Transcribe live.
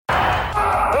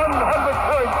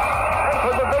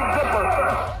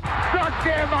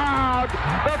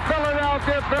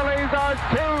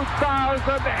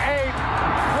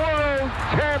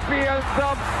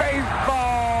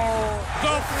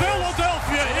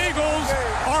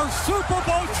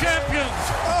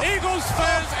Phillies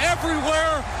fans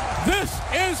everywhere, this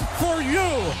is for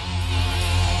you.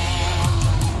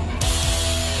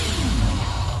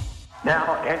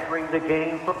 Now entering the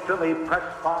game for Philly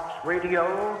Pressbox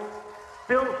Radio,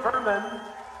 Bill Furman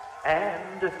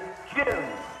and Chet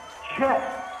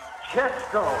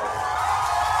Chesko.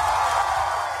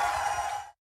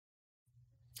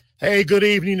 Hey, good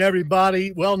evening,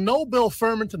 everybody. Well, no Bill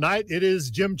Furman tonight. It is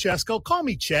Jim Chesko. Call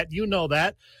me Chet. You know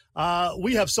that.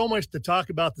 We have so much to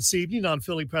talk about this evening on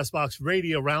Philly Pressbox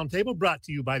Radio Roundtable, brought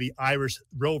to you by the Irish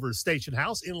Rovers Station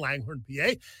House in Langhorne,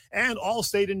 PA, and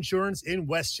Allstate Insurance in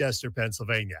Westchester,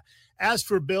 Pennsylvania. As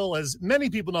for Bill, as many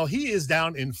people know, he is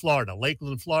down in Florida,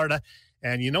 Lakeland, Florida,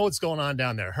 and you know what's going on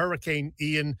down there. Hurricane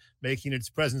Ian making its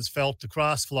presence felt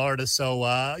across Florida. So,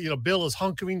 Bill is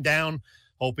hunkering down,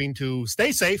 hoping to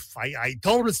stay safe. I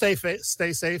told him to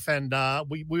stay safe, and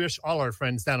we wish all our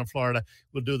friends down in Florida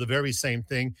will do the very same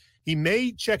thing. He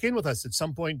may check in with us at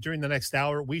some point during the next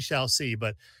hour. We shall see.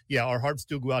 But, yeah, our hearts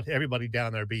do go out to everybody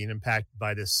down there being impacted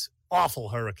by this awful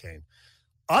hurricane.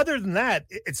 Other than that,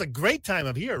 it's a great time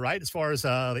of year, right, as far as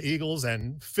the Eagles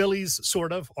and Phillies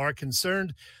sort of are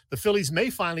concerned. The Phillies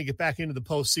may finally get back into the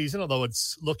postseason, although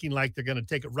it's looking like they're going to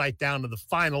take it right down to the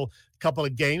final couple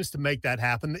of games to make that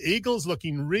happen. The Eagles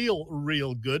looking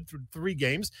real good through 3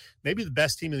 games, maybe the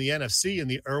best team in the NFC in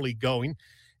the early going.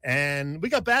 And we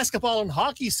got basketball and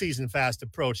hockey season fast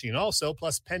approaching also,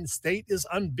 plus Penn State is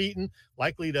unbeaten,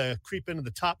 likely to creep into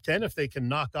the top 10 if they can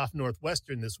knock off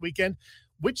Northwestern this weekend,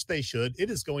 which they should.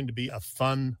 It is going to be a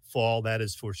fun fall, that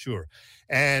is for sure.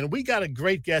 And we got a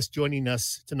great guest joining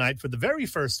us tonight for the very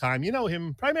first time. You know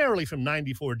him primarily from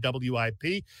 94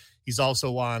 WIP. He's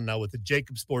also on with the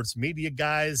Jakib Sports Media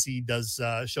guys. He does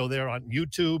a show there on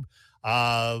YouTube,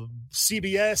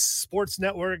 CBS, Sports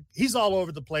Network. He's all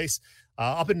over the place.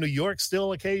 Up in New York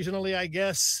still occasionally, I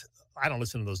guess. I don't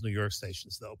listen to those New York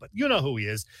stations, though, but you know who he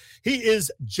is. He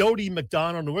is Jody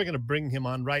McDonald, and we're going to bring him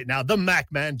on right now. The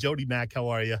MacMan, Jody Mac. How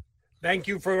are you? Thank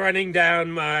you for running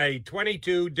down my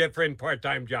 22 different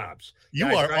part-time jobs. You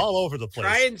are all over the place.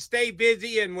 Try and stay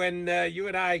busy, and when you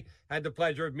and I had the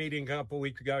pleasure of meeting a couple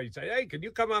weeks ago, you said, hey, can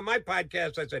you come on my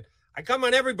podcast? I said, I come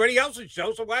on everybody else's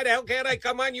show, so why the hell can't I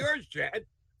come on yours, Chad?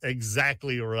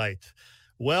 Exactly right.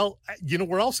 Well,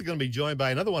 we're also going to be joined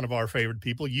by another one of our favorite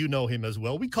people. You know him as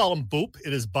well. We call him Boop.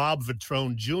 It is Bob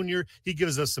Vetrone Jr. He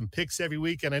gives us some picks every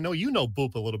week, and I know you know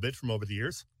Boop a little bit from over the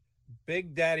years.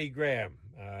 Big Daddy Graham,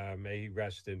 may he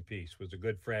rest in peace, was a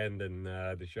good friend, and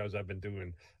the shows I've been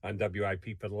doing on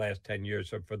WIP for the last 10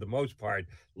 years, so for the most part,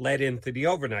 led into the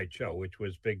overnight show, which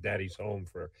was Big Daddy's home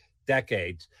for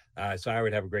decades. So I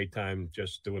would have a great time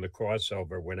just doing a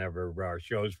crossover whenever our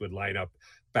shows would line up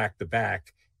back to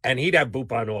back. And he'd have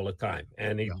Boop on all the time.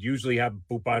 And he'd usually have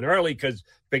Boop on early because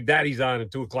Big Daddy's on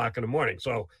at 2 o'clock in the morning.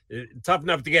 So it's tough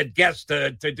enough to get guests to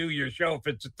do your show if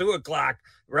it's at 2 o'clock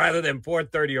rather than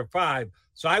 4:30 or 5.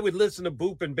 So I would listen to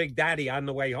Boop and Big Daddy on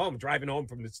the way home, driving home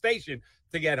from the station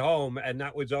to get home. And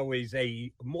that was always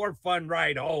a more fun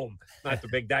ride home. Not that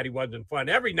Big Daddy wasn't fun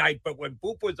every night, but when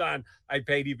Boop was on, I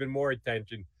paid even more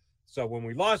attention. So when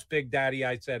we lost Big Daddy,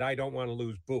 I said, I don't want to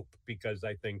lose Boop because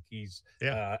I think he's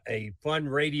a fun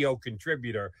radio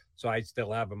contributor. So I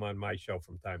still have him on my show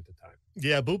from time to time.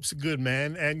 Yeah, Boop's a good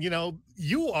man. And,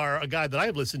 you are a guy that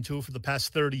I've listened to for the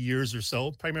past 30 years or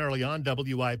so, primarily on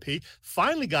WIP.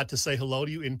 Finally got to say hello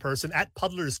to you in person at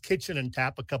Puddler's Kitchen and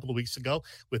Tap a couple of weeks ago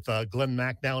with Glenn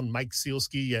McDowell, Mike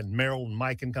Sealski, and Merrill and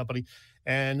Mike and company.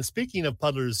 And speaking of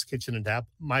Puddler's Kitchen and Tap,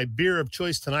 my beer of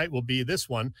choice tonight will be this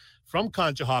one from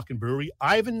Conshohocken Brewery,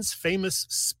 Ivan's Famous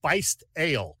Spiced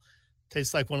Ale.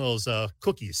 Tastes like one of those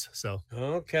cookies. So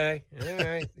okay, all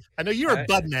right. I know you're a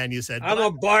bud man. You said I'm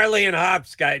a barley and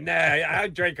hops guy. Nah, I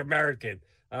drink American.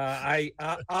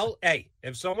 I'll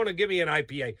if someone will give me an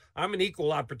IPA, I'm an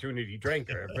equal opportunity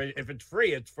drinker. If it's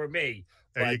free, it's for me.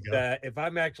 There you go. If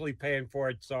I'm actually paying for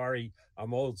it, sorry,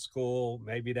 I'm old school.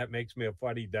 Maybe that makes me a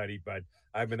fuddy-duddy, but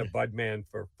I've been a bud man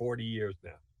for 40 years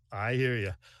now. I hear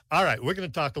you. All right, we're going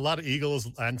to talk a lot of Eagles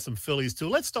and some Phillies, too.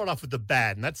 Let's start off with the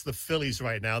bad, and that's the Phillies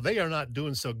right now. They are not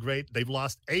doing so great. They've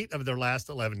lost 8 of their last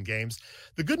 11 games.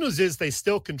 The good news is they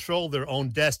still control their own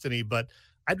destiny, but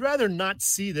I'd rather not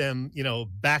see them,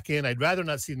 back in. I'd rather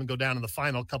not see them go down in the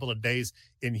final couple of days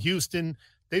in Houston.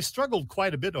 They've struggled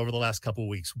quite a bit over the last couple of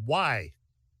weeks. Why?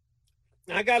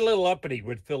 I got a little uppity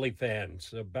with Philly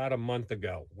fans about a month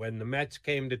ago when the Mets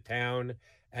came to town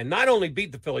and not only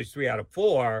beat the Phillies 3 out of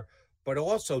 4, but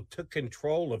also took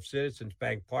control of Citizens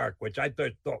Bank Park, which I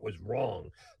thought was wrong.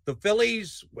 The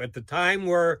Phillies at the time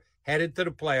were headed to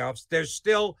the playoffs. They're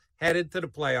still headed to the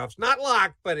playoffs, not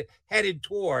locked, but headed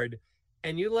toward.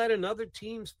 and you let another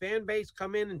team's fan base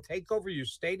come in and take over your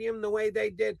stadium the way they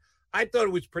did, I thought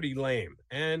it was pretty lame.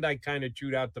 And I kind of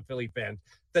chewed out the Philly fans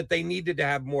that they needed to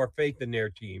have more faith in their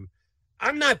team.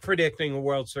 I'm not predicting a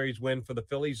World Series win for the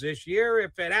Phillies this year.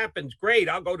 If it happens, great.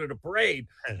 I'll go to the parade.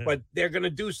 But they're going to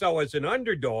do so as an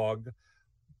underdog.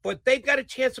 But they've got a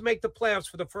chance to make the playoffs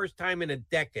for the first time in a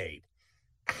decade.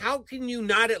 How can you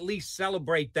not at least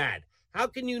celebrate that? How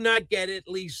can you not get at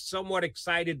least somewhat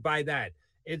excited by that?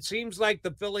 It seems like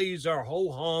the Phillies are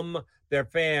ho-hum, their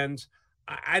fans.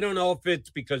 I don't know if it's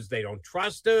because they don't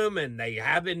trust them and they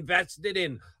have invested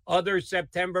in other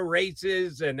September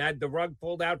races and had the rug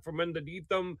pulled out from underneath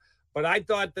them. But I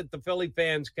thought that the Philly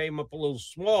fans came up a little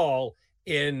small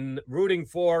in rooting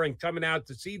for and coming out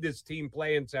to see this team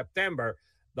play in September.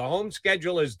 The home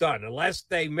schedule is done. Unless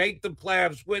they make the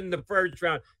playoffs, win the first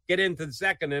round, get into the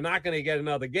second, they're not going to get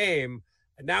another game.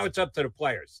 And now it's up to the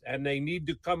players, and they need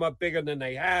to come up bigger than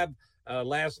they have.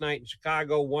 Last night in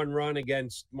Chicago, 1 run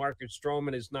against Marcus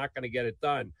Stroman is not going to get it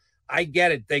done. I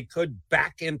get it. They could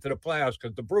back into the playoffs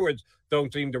because the Brewers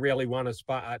don't seem to really want to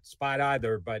spot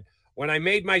either. But when I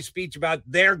made my speech about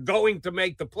they're going to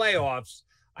make the playoffs,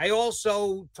 I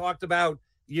also talked about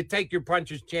you take your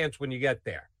puncher's chance when you get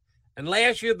there. And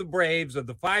last year, the Braves, of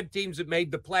the 5 teams that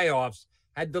made the playoffs,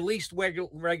 had the least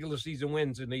regular season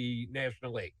wins in the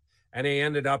National League. And they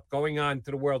ended up going on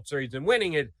to the World Series and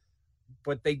winning it.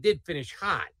 But they did finish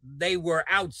hot. They were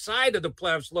outside of the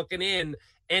playoffs looking in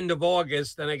end of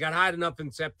August, and they got hot enough in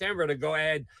September to go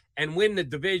ahead and win the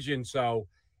division. So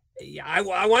I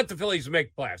want the Phillies to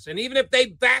make playoffs. And even if they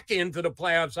back into the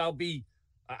playoffs, I'll be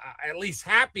at least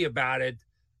happy about it.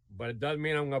 But it doesn't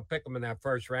mean I'm going to pick them in that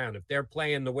first round. If they're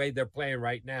playing the way they're playing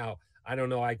right now, I don't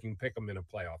know I can pick them in a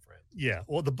playoff round. Yeah,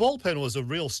 well, the bullpen was a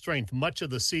real strength much of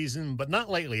the season, but not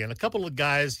lately. And a couple of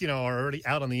guys, are already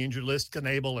out on the injured list,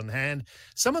 Knable and Hand.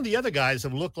 Some of the other guys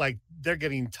have looked like they're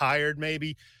getting tired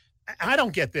maybe. I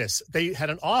don't get this. They had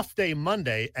an off day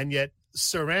Monday, and yet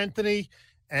Sir Anthony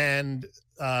and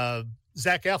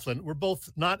Zach Eflin were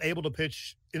both not able to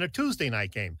pitch in a Tuesday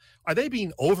night game. Are they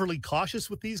being overly cautious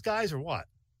with these guys or what?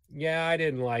 Yeah, I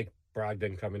didn't like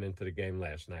Brogdon coming into the game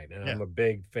last night. And I'm a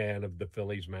big fan of the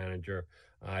Phillies manager.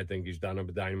 I think he's done a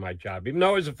dynamite job. Even though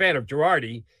I was a fan of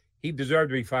Girardi, he deserved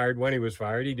to be fired when he was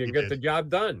fired. He didn't get the job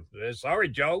done. Sorry,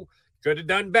 Joe. Could have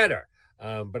done better.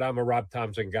 But I'm a Rob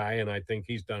Thompson guy, and I think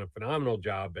he's done a phenomenal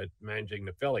job at managing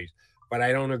the Phillies. But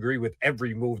I don't agree with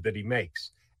every move that he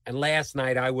makes. And last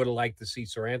night, I would have liked to see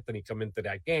Sir Anthony come into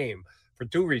that game for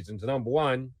 2 reasons. Number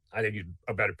one, I think he's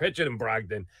a better pitcher than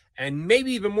Brogdon. And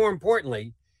maybe even more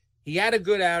importantly, he had a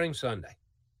good outing Sunday,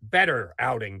 better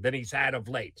outing than he's had of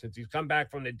late. Since he's come back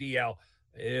from the DL,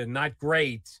 not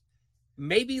great.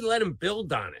 Maybe let him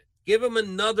build on it. Give him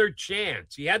another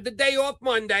chance. He had the day off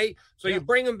Monday, so you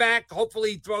bring him back.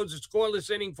 Hopefully he throws a scoreless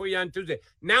inning for you on Tuesday.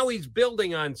 Now he's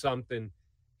building on something.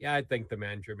 Yeah, I think the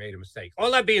manager made a mistake.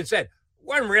 All that being said, it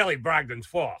wasn't really Brogdon's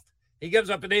fault. He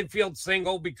gives up an infield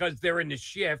single because they're in the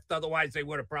shift. Otherwise, they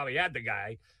would have probably had the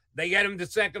guy. They get him to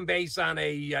second base on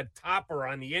a topper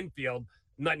on the infield.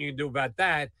 Nothing you can do about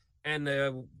that. And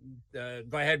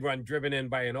go-ahead run driven in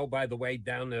by an, by the way,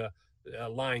 down the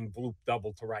line, bloop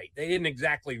double to right. They didn't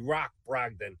exactly rock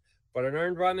Brogdon, but an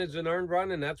earned run is an earned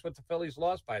run, and that's what the Phillies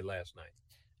lost by last night.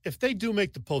 If they do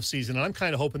make the postseason, and I'm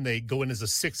kind of hoping they go in as a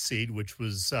 6th seed, which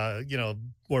was,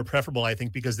 more preferable, I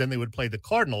think, because then they would play the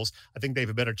Cardinals. I think they have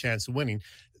a better chance of winning.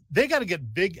 They got to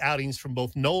get big outings from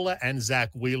both Nola and Zach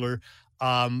Wheeler.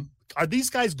 Are these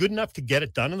guys good enough to get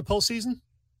it done in the postseason?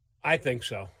 I think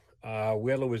so.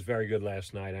 Wheeler was very good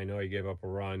last night. I know he gave up a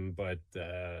run, but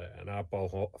an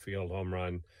outfield home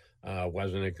run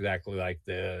wasn't exactly like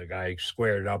the guy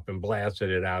squared it up and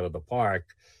blasted it out of the park.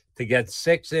 To get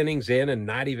 6 innings in and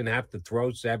not even have to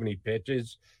throw 70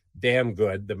 pitches, damn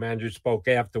good. The manager spoke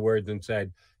afterwards and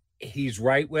said, he's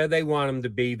right where they want him to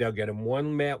be. They'll get him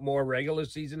one more regular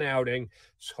season outing,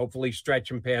 hopefully stretch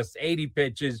him past 80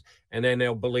 pitches, and then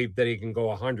they'll believe that he can go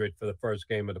 100 for the first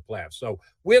game of the playoffs. So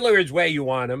Wheeler is where you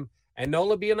want him, and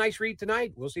Nola be a nice read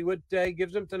tonight. We'll see what he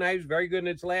gives him tonight. He was very good in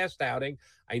his last outing.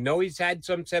 I know he's had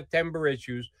some September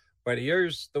issues, but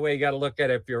here's the way you got to look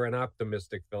at it if you're an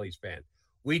optimistic Phillies fan.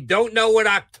 We don't know what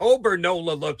October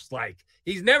Nola looks like.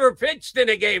 He's never pitched in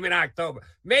a game in October.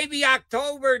 Maybe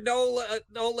October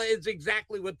Nola is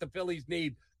exactly what the Phillies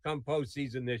need come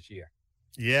postseason this year.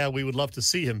 Yeah, we would love to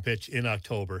see him pitch in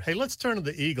October. Hey, let's turn to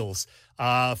the Eagles.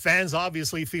 Fans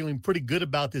obviously feeling pretty good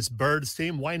about this Birds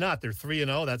team. Why not? They're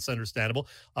 3-0. That's understandable.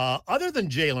 Other than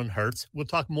Jalen Hurts, we'll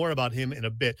talk more about him in a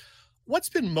bit. What's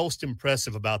been most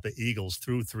impressive about the Eagles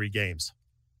through 3 games?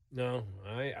 No,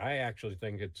 I actually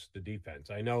think it's the defense.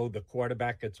 I know the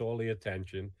quarterback gets all the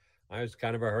attention. I was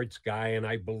kind of a Hurts guy, and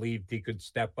I believed he could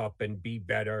step up and be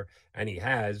better, and he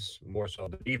has, more so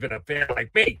than even a fan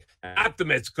like me. An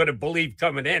optimist could have believed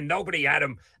coming in. Nobody had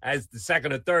him as the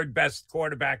second or third best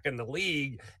quarterback in the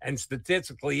league, and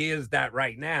statistically he is that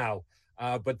right now.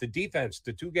 But the defense,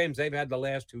 the 2 games they've had the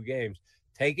last 2 games,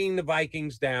 taking the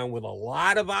Vikings down with a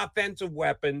lot of offensive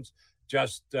weapons,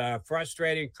 just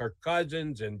frustrating Kirk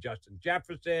Cousins and Justin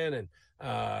Jefferson and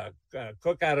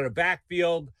Cook out of the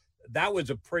backfield. That was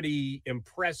a pretty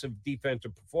impressive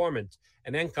defensive performance.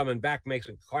 And then coming back makes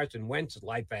Carson Wentz's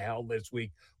life a hell this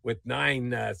week with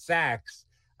 9 sacks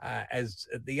as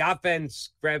the offense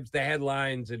grabs the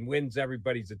headlines and wins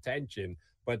everybody's attention.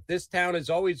 But this town has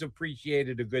always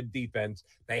appreciated a good defense.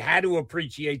 They had to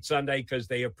appreciate Sunday because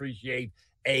they appreciate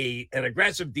an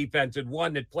aggressive defense and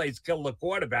one that plays kill the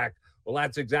quarterback. Well,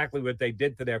 that's exactly what they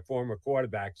did to their former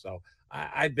quarterback. So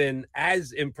I've been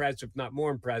as impressed, if not more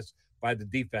impressed, by the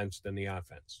defense than the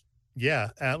offense.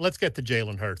 Yeah, let's get to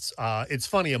Jalen Hurts. It's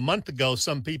funny, a month ago,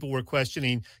 some people were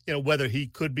questioning, whether he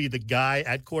could be the guy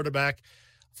at quarterback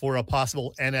for a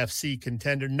possible NFC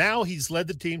contender. Now he's led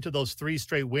the team to those 3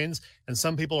 straight wins, and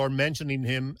some people are mentioning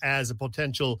him as a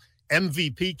potential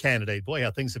MVP candidate. Boy,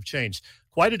 how things have changed.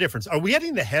 Quite a difference. Are we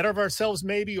getting ahead of ourselves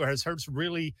maybe, or has Hurts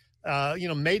really,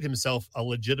 made himself a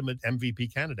legitimate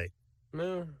MVP candidate?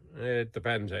 No, it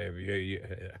depends.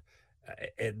 The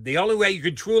only way you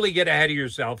could truly get ahead of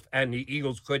yourself, and the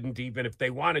Eagles couldn't even if they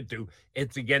wanted to,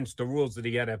 it's against the rules of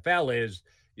the NFL, is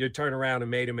you turn around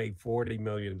and made him a $40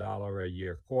 million a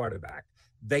year quarterback.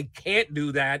 They can't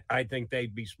do that. I think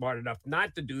they'd be smart enough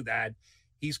not to do that.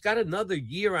 He's got another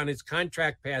year on his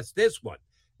contract past this one.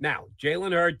 Now,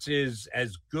 Jalen Hurts is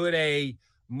as good a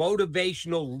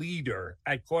motivational leader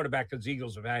at quarterback as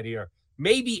Eagles have had here,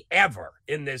 maybe ever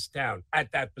in this town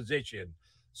at that position.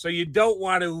 So you don't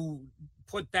want to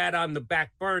put that on the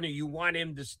back burner. You want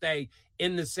him to stay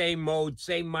in the same mode,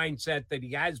 same mindset that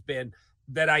he has been,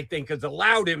 that I think has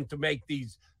allowed him to make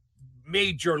these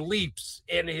major leaps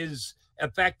in his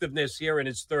effectiveness here in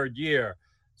his 3rd year.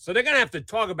 So they're going to have to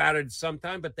talk about it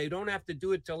sometime, but they don't have to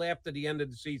do it till after the end of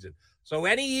the season. So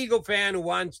any Eagle fan who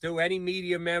wants to, any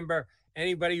media member,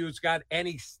 anybody who's got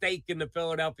any stake in the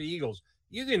Philadelphia Eagles,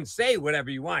 you can say whatever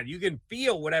you want. You can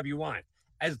feel whatever you want.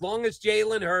 As long as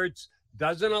Jalen Hurts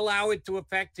doesn't allow it to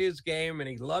affect his game, and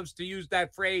he loves to use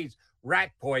that phrase,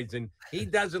 rat poison, he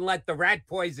doesn't let the rat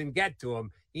poison get to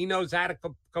him. He knows how to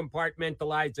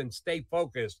compartmentalize and stay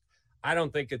focused. I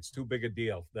don't think it's too big a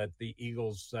deal that the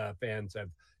Eagles fans have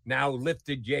now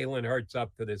lifted Jalen Hurts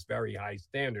up to this very high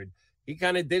standard. He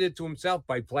kind of did it to himself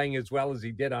by playing as well as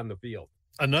he did on the field.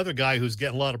 Another guy who's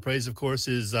getting a lot of praise, of course,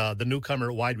 is the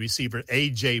newcomer wide receiver,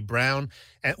 A.J. Brown.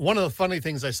 And one of the funny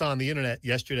things I saw on the internet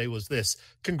yesterday was this.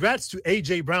 Congrats to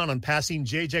A.J. Brown on passing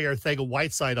J.J.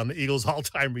 Arcega-Whiteside on the Eagles'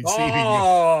 all-time receiving.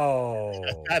 Oh!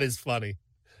 That is funny.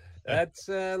 That's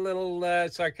a little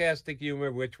sarcastic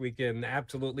humor, which we can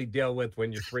absolutely deal with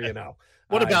when you're 3-0.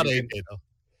 What about A.J.,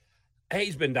 though?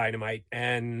 He's been dynamite.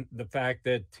 And the fact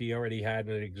that he already had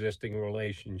an existing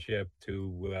relationship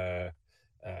to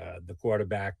the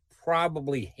quarterback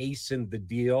probably hastened the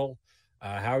deal.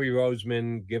 Howie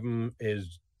Roseman, give him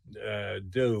his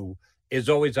due, is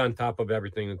always on top of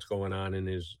everything that's going on in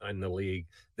the league.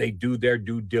 They do their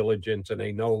due diligence and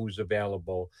they know who's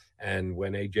available. And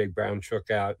when A.J. Brown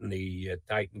shook out and the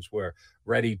Titans were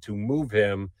ready to move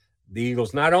him, the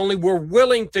Eagles not only were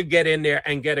willing to get in there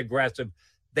and get aggressive,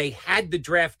 they had the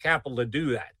draft capital to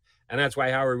do that. And that's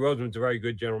why Howie Roseman's a very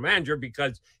good general manager,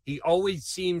 because he always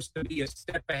seems to be a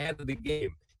step ahead of the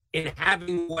game in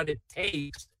having what it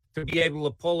takes to be able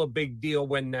to pull a big deal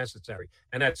when necessary.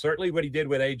 And that's certainly what he did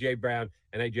with A.J. Brown.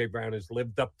 And A.J. Brown has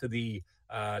lived up to the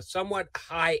somewhat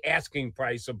high asking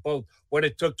price of both what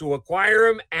it took to acquire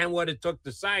him and what it took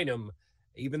to sign him,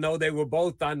 even though they were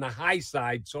both on the high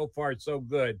side. So far, so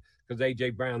good, because A.J.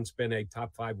 Brown's been a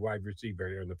top 5 wide receiver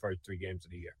here in the first 3 games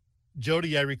of the year.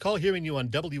 Jody, I recall hearing you on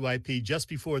WIP just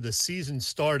before the season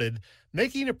started,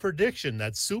 making a prediction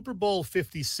that Super Bowl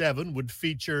 57 would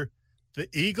feature the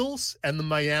Eagles and the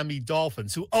Miami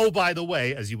Dolphins, who, oh, by the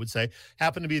way, as you would say,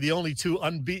 happen to be the only 2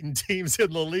 unbeaten teams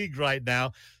in the league right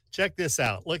now. Check this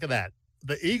out. Look at that.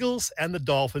 The Eagles and the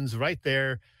Dolphins right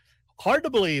there. Hard to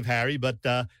believe, Harry, but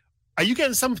are you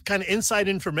getting some kind of inside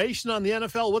information on the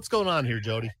NFL? What's going on here,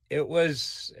 Jody? It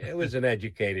was an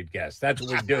educated guess. That's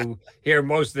what we do here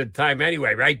most of the time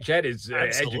anyway, right? Chet is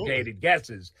educated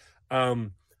guesses.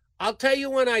 I'll tell you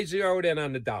when I zeroed in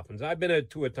on the Dolphins. I've been a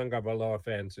Tua Tagovailoa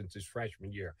fan since his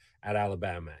freshman year at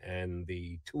Alabama, and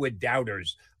the Tua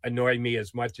doubters annoy me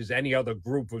as much as any other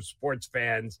group of sports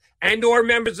fans and or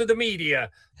members of the media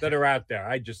that are out there.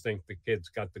 I just think the kid's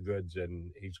got the goods,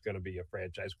 and he's going to be a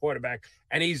franchise quarterback,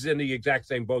 and he's in the exact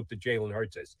same boat that Jalen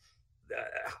Hurts is.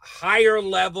 Higher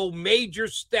level, major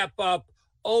step up,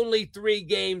 only 3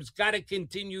 games, got to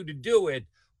continue to do it.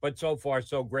 But so far,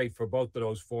 so great for both of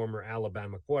those former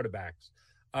Alabama quarterbacks.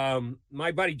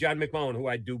 My buddy John McMullen, who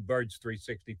I do Birds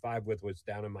 365 with, was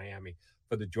down in Miami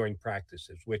for the joint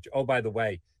practices, which, oh, by the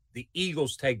way, the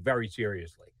Eagles take very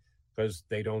seriously because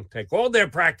they don't take all their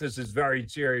practices very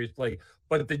seriously.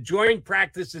 But the joint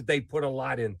practices, they put a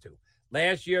lot into.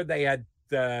 Last year, they had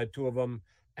 2 of them.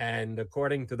 And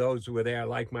according to those who were there,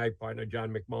 like my partner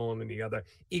John McMullen and the other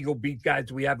Eagle beat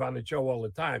guys we have on the show all the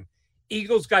time,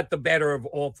 Eagles got the better of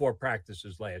all 4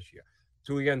 practices last year.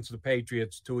 2 against the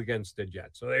Patriots, 2 against the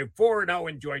Jets. So they were 4-0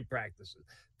 in joint practices.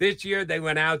 This year they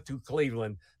went out to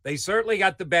Cleveland. They certainly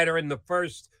got the better in the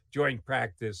first joint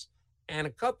practice. And a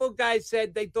couple of guys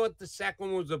said they thought the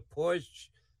second was a push.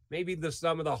 Maybe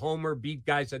some of the Homer beat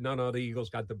guys said, no, the Eagles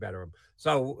got the better of them.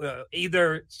 So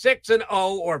either 6-0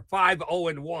 or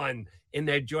 5-0-1 in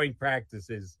their joint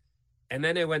practices. And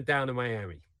then they went down to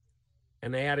Miami,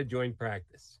 and they had a joint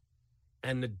practice.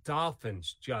 And the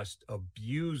Dolphins just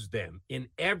abused them in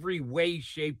every way,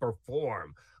 shape, or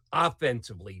form,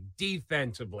 offensively,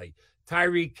 defensively.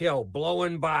 Tyreek Hill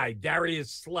blowing by, Darius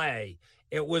Slay.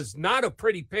 It was not a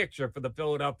pretty picture for the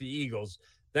Philadelphia Eagles.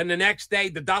 Then the next day,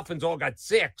 the Dolphins all got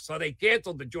sick, so they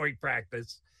canceled the joint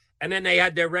practice. And then they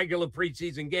had their regular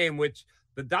preseason game, which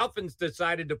the Dolphins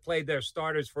decided to play their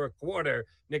starters for a quarter.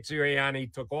 Nick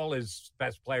Sirianni took all his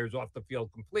best players off the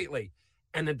field completely.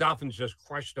 And the Dolphins just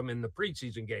crushed them in the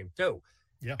preseason game, too.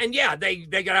 Yeah. And, yeah, they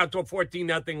got out to a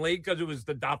 14-0 lead because it was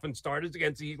the Dolphins starters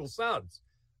against the Eagles subs.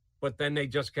 But then they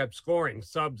just kept scoring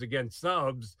subs against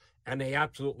subs, and they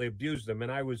absolutely abused them.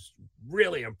 And I was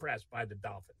really impressed by the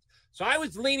Dolphins. So I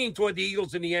was leaning toward the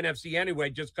Eagles in the NFC anyway,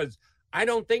 just because I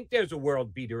don't think there's a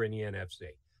world beater in the NFC.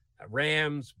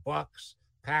 Rams, Bucks,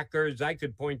 Packers, I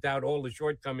could point out all the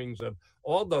shortcomings of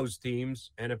all those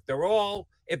teams. And if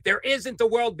there isn't a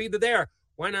world beater there,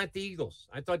 why not the Eagles?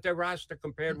 I thought their roster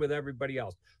compared with everybody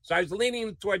else. So I was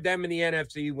leaning toward them in the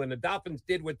NFC. When the Dolphins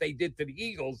did what they did to the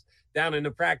Eagles down in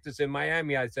the practice in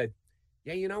Miami, I said,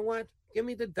 yeah, you know what? Give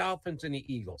me the Dolphins and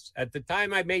the Eagles. At the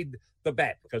time, I made the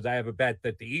bet because I have a bet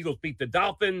that the Eagles beat the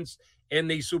Dolphins in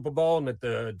the Super Bowl and that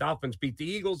the Dolphins beat the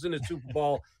Eagles in the Super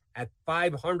Bowl at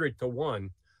 500-1.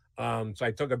 So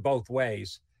I took it both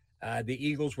ways. The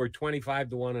Eagles were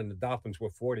 25-1 and the Dolphins were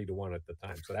 40-1 at the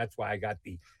time. So that's why I got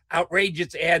the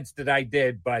outrageous ads that I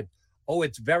did. But,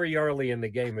 it's very early in the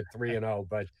game at 3-0.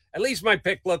 But at least my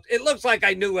pick looks like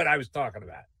I knew what I was talking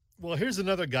about. Well, here's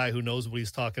another guy who knows what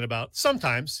he's talking about.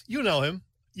 Sometimes you know him.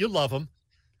 You love him.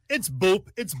 It's Boop.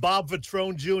 It's Bob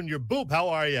Vetrone Jr. Boop, how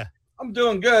are you? I'm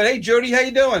doing good. Hey, Jody, how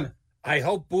you doing? I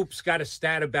hope Boop's got a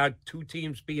stat about 2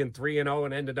 teams being 3-0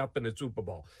 and ended up in the Super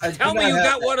Bowl. I Tell me you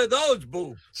got one of those,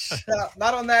 Boop.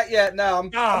 Not on that yet. No,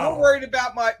 I'm more worried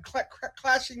about my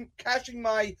cashing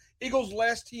my Eagles'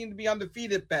 last team to be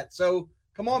undefeated bet. So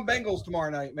come on, Bengals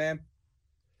tomorrow night, man.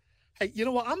 Hey, you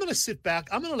know what? I'm going to sit back.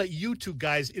 I'm going to let you 2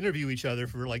 guys interview each other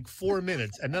for like 4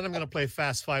 minutes, and then I'm going to play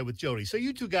Fast Five with Jody. So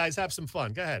you 2 guys have some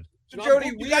fun. Go ahead. So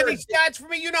Jody, you got any stats for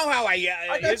me? You know how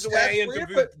here's the way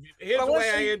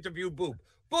I interview Boop.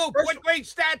 Boop, what great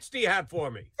stats do you have for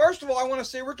me? First of all, I want to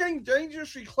say we're getting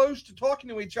dangerously close to talking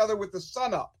to each other with the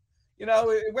sun up. You know,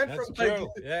 it went from to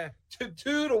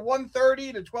 2 to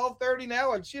 1:30 to 12:30.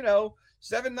 Now it's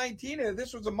 7:19. And if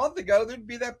this was a month ago, there'd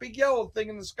be that big yellow thing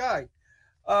in the sky.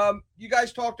 You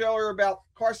guys talked earlier about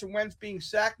Carson Wentz being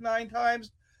sacked 9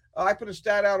 times. I put a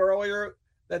stat out earlier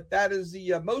that is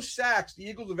the most sacks the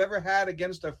Eagles have ever had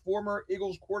against a former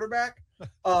Eagles quarterback.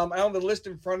 I don't have the list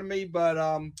in front of me, but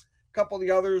a couple of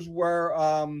the others were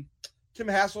Tim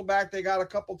Hasselbeck. They got a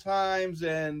couple times,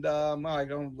 and I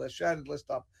don't shut the list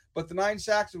up. But the 9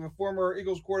 sacks of a former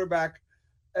Eagles quarterback,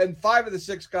 and 5 of the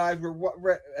 6 guys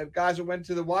were guys that went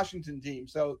to the Washington team.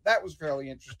 So that was fairly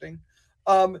interesting.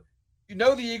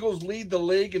 The Eagles lead the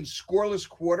league in scoreless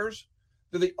quarters.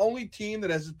 They're the only team that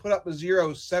has put up a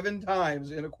 0 7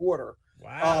 times in a quarter.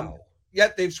 Wow.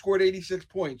 Yet they've scored 86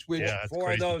 points, which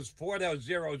four of those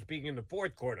zeros being in the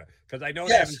fourth quarter, because I know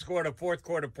they haven't scored a fourth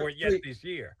quarter point yet this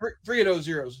year. 3 of those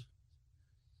zeros.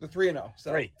 The 3-0.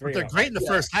 So they're great in the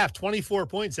first half. 24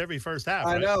 points every first half.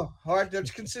 I know. Hard.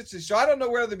 That's consistency. So I don't know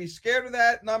whether to be scared of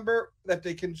that number, that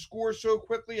they can score so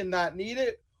quickly and not need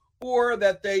it, or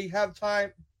that they have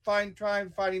time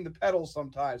finding the pedals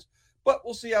sometimes. But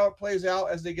we'll see how it plays out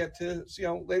as they get to,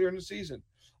 later in the season.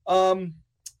 What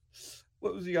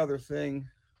was the other thing?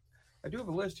 I do have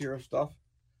a list here of stuff.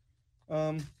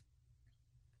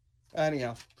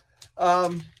 Anyhow,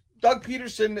 Doug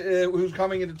Peterson, who's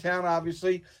coming into town,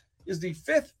 obviously, is the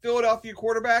 5th Philadelphia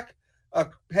quarterback,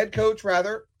 head coach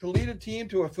rather, to lead a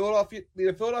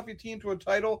Philadelphia team to a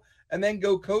title and then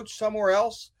go coach somewhere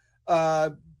else.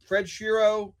 Fred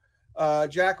Shiro,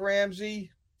 Jack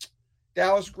Ramsey,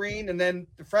 Dallas Green, and then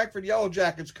the Frankfurt Yellow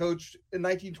Jackets coach in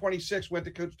 1926 went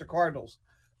to coach the Cardinals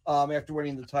after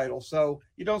winning the title. So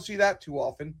you don't see that too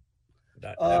often.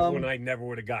 That one I never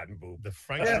would have gotten, Boob. The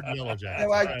Frankfurt Yellow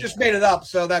Jackets. I just made it up,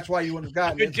 so that's why you wouldn't have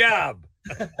gotten it. Good job.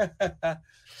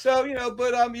 So,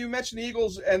 but you mentioned the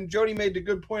Eagles, and Jody made the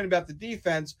good point about the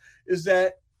defense, is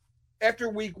that after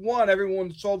week 1,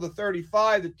 everyone saw the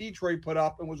 35 that Detroit put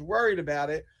up and was worried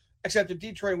about it, except that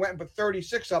Detroit went and put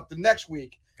 36 up the next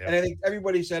week. Yep. And I think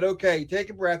everybody said, okay, take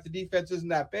a breath. The defense isn't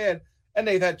that bad. And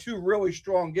they've had 2 really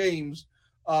strong games,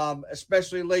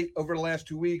 especially late over the last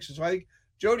 2 weeks. And so I think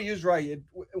Jody is right.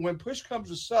 When push comes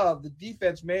to shove, the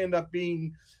defense may end up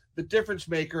being the difference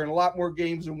maker in a lot more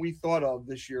games than we thought of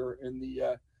this year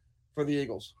for the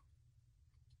Eagles.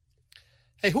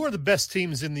 Hey, who are the best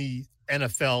teams in the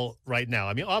NFL right now?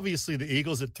 I mean, obviously the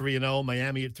Eagles at 3-0,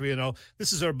 Miami at 3-0.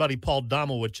 This is our buddy Paul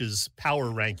Domowich's power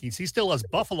rankings. He still has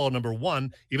Buffalo number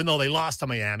 1, even though they lost to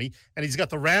Miami, and he's got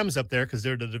the Rams up there because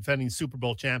they're the defending Super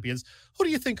Bowl champions. Who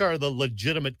do you think are the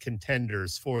legitimate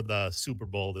contenders for the Super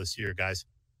Bowl this year, guys?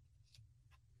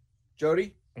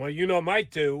 Jody? Well, my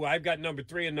 2. I've got number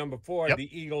 3 and number 4, Yep.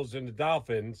 The Eagles and the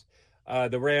Dolphins.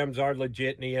 The Rams are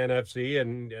legit in the NFC,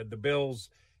 and the Bills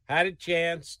had a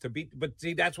chance to beat. But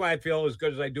see, that's why I feel as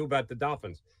good as I do about the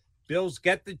Dolphins. Bills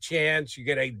get the chance. You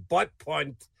get a butt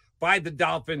punt by the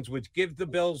Dolphins, which gives the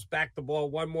Bills back the ball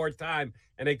one more time,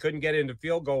 and they couldn't get into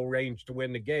field goal range to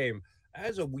win the game.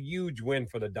 That's a huge win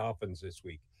for the Dolphins this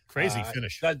week. Crazy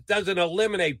finish. That doesn't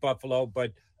eliminate Buffalo,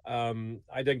 but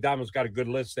I think Dom's got a good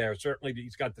list there. Certainly,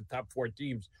 he's got the top 4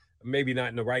 teams. Maybe not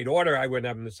in the right order. I wouldn't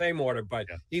have them in the same order, but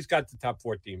he's got the top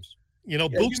 4 teams.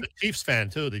 Boop's a Chiefs fan,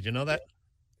 too. Did you know that?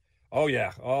 Oh,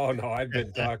 yeah. Oh, no, I've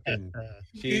been talking.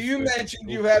 You mentioned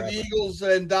you have the Eagles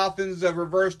and Dolphins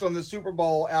reversed on the Super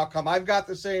Bowl outcome. I've got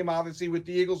the same, obviously, with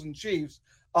the Eagles and Chiefs,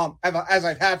 as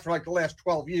I've had for like the last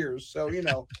 12 years. So,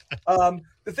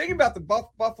 the thing about the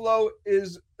Buffalo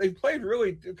is they've played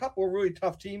a couple of really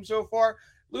tough teams so far.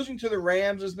 Losing to the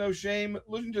Rams is no shame.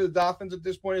 Losing to the Dolphins at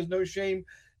this point is no shame.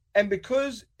 And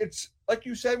because it's, like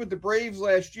you said with the Braves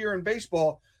last year in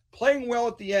baseball, playing well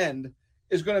at the end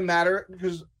is going to matter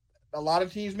because a lot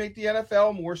of teams make the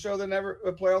NFL more so than ever,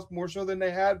 playoffs more so than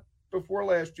they had before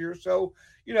last year. So,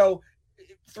 3-0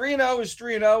 is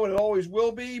 3-0 and it always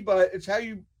will be, but it's how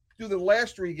you do the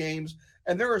last 3 games.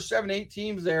 And there are 7-8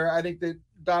 teams there. I think that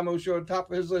Damo showed at the top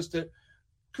of his list that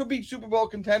could be Super Bowl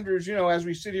contenders, as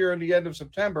we sit here in the end of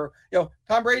September.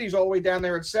 Tom Brady's all the way down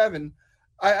there at 7.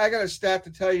 I got a stat to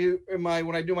tell you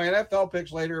when I do my NFL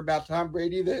picks later about Tom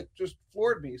Brady that just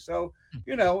floored me. So,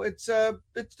 there are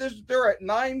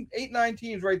 8-9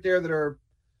 teams right there that are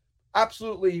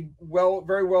absolutely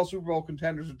very well Super Bowl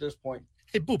contenders at this point.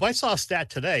 Hey, Boop, I saw a stat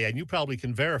today, and you probably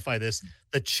can verify this.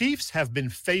 The Chiefs have been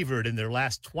favored in their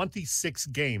last 26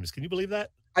 games. Can you believe that?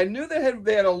 I knew they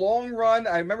had a long run.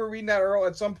 I remember reading that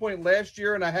at some point last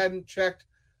year, and I hadn't checked.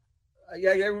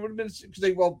 It would have been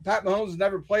because Pat Mahomes has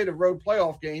never played a road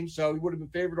playoff game, so he would have been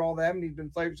favored all them, and he's been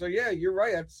favored. So you're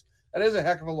right. That is a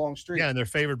heck of a long streak. Yeah, and they're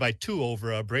favored by 2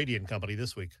 over Brady and company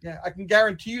this week. Yeah, I can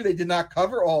guarantee you they did not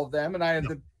cover all of them, and I had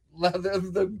the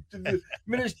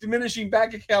diminishing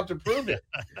bank account to prove it.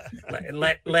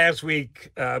 Last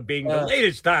week being the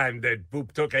latest time that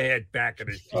Boop took a hit back in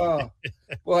his team.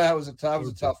 Well, that was a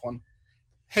tough one.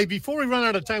 Hey, before we run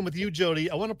out of time with you,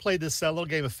 Jody, I want to play this little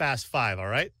game of Fast 5, all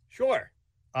right? Sure.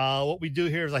 What we do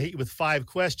here is I hit you with 5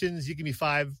 questions. You give me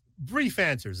 5 brief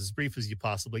answers, as brief as you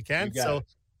possibly can. So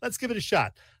let's give it a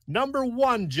shot. Number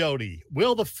 1, Jody,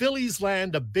 will the Phillies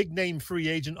land a big-name free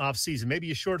agent offseason?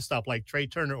 Maybe a shortstop like Trey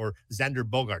Turner or Xander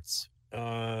Bogaerts?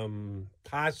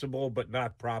 Possible, but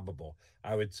not probable.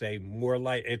 I would say more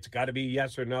like it's got to be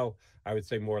yes or no. I would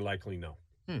say more likely no.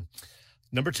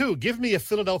 Number 2, give me a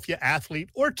Philadelphia athlete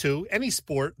or 2, any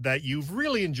sport that you've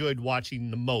really enjoyed watching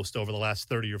the most over the last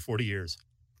 30 or 40 years.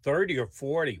 30 or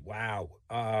 40. Wow.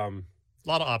 A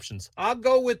lot of options. I'll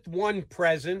go with one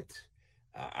present.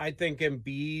 I think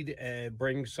Embiid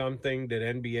brings something that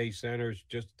NBA centers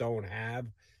just don't have.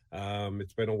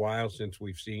 It's been a while since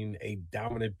we've seen a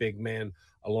dominant big man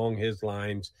along his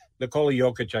lines. Nikola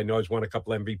Jokic, I know, has won a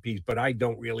couple MVPs, but I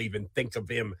don't really even think of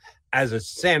him as a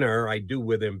center. I do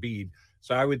with Embiid.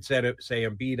 So I would say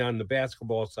Embiid on the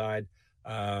basketball side,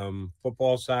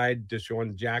 football side,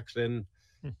 Deshaun Jackson,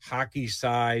 hockey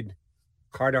side,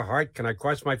 Carter Hart. Can I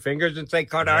cross my fingers and say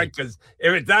Carter Hart? Because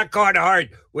if it's not Carter Hart,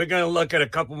 we're going to look at a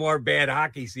couple more bad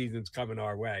hockey seasons coming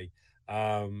our way.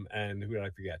 And who did I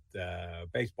forget?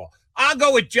 Baseball. I'll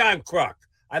go with John Kruk.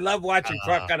 I love watching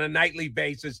Kruk on a nightly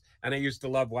basis, and I used to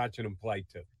love watching him play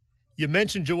too. You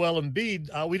mentioned Joel Embiid.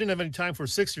 We didn't have any time for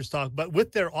Sixers talk, but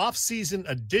with their off-season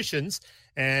additions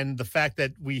and the fact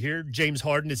that we hear James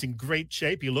Harden is in great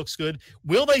shape, he looks good,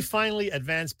 will they finally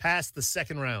advance past the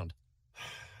second round?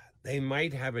 They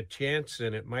might have a chance,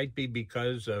 and it might be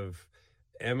because of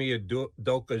Emi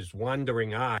Udoka's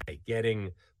wandering eye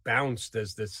getting bounced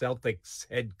as the Celtics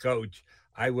head coach.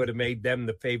 I would have made them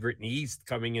the favorite in the East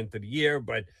coming into the year,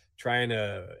 but trying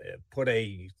to put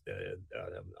a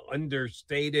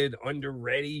understated,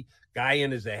 underready guy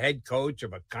in as a head coach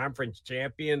of a conference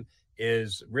champion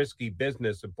is risky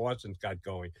business that Boston's got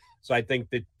going. So I think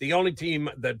that the only team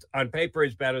that on paper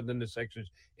is better than the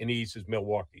Sixers in the East is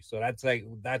Milwaukee. So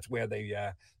that's where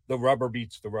the rubber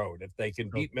beats the road. If they can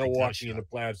beat Milwaukee in the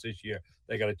playoffs this year,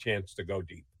 they got a chance to go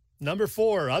deep. Number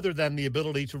 4, other than the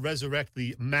ability to resurrect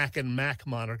the Mac and Mac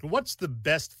moniker, what's the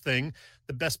best thing,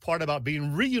 the best part about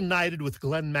being reunited with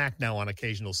Glenn Mac now on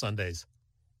occasional Sundays?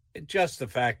 Just the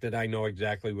fact that I know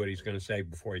exactly what he's going to say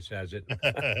before he says it.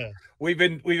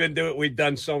 We've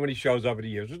done so many shows over the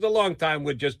years. It was a long time.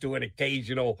 We'd just do an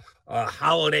occasional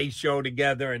holiday show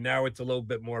together, and now it's a little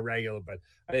bit more regular. But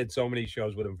I did so many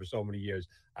shows with him for so many years.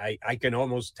 I can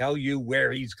almost tell you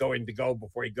where he's going to go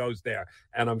before he goes there,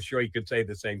 and I'm sure he could say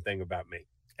the same thing about me.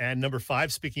 And number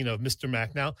 5, speaking of Mr.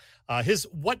 Mac now, his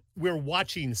What We're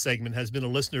Watching segment has been a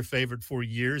listener favorite for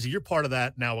years. You're part of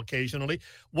that now occasionally.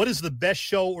 What is the best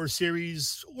show or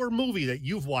series or movie that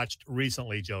you've watched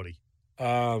recently, Jody?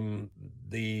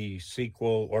 The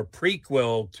sequel or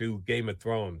prequel to Game of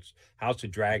Thrones, House of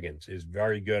Dragons, is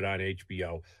very good on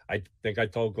HBO. I think I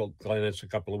told Glenn this a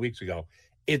couple of weeks ago.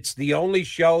 It's the only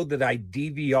show that I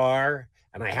DVR,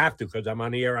 and I have to because I'm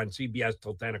on the air on CBS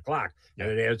till 10 o'clock, and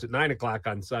it airs at 9 o'clock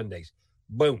on Sundays.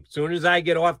 Boom. As soon as I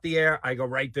get off the air, I go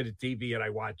right to the TV and I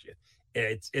watch it.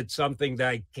 It's something that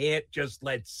I can't just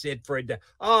let sit for a day.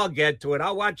 I'll get to it.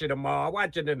 I'll watch it tomorrow. I'll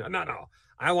watch it. No.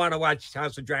 I want to watch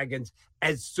House of Dragons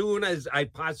as soon as I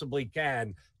possibly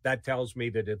can. That tells me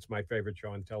that it's my favorite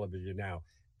show on television now,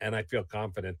 and I feel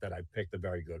confident that I picked a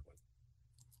very good one.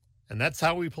 And that's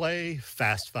how we play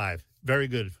Fast Five. Very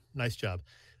good. Nice job.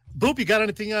 Boop, you got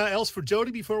anything else for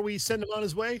Jody before we send him on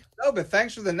his way? No, but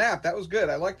thanks for the nap. That was good.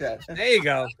 I like that. There you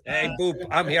go. Hey, Boop,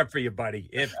 I'm here for you, buddy.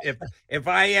 If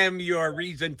I am your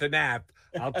reason to nap,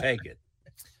 I'll take it.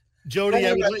 Jody,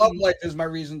 my love life is my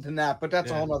reason to nap, but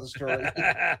that's a whole other story.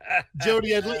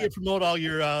 Jody, I'd let you promote all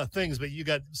your things, but you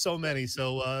got so many.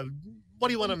 So what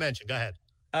do you want to mention? Go ahead.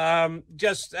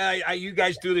 You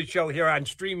guys do the show here on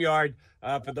StreamYard.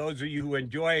 For those of you who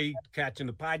enjoy catching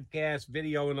the podcast,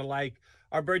 video, and the like,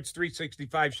 our Birds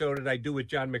 365 show that I do with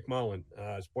John McMullen,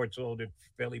 Sports Illustrated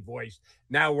Philly voice,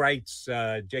 now writes.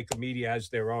 Jakib Media has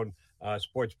their own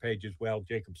sports page as well,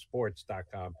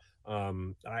 JakibSports.com.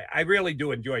 I really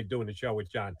do enjoy doing the show with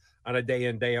John on a day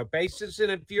in, day out basis.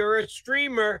 And if you're a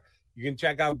streamer, you can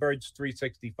check out Birds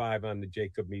 365 on the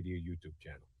Jakib Media YouTube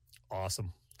channel.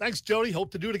 Awesome. Thanks, Jody.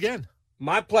 Hope to do it again.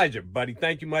 My pleasure, buddy.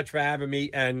 Thank you much for having me.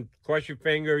 And cross your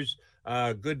fingers.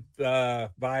 Good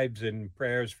vibes and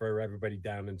prayers for everybody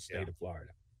down in the state of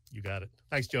Florida. You got it.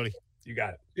 Thanks, Jody. You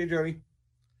got it. Hey, Jody.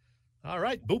 All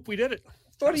right. Boop, we did it.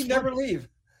 Thought he'd never leave.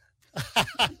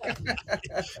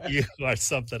 You are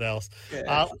something else.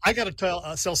 Yeah. I got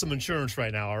to sell some insurance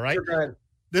right now, all right? Sure, go ahead.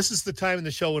 This is the time in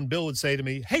the show when Bill would say to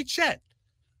me, hey, Chet,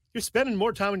 you're spending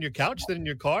more time on your couch than in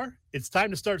your car. It's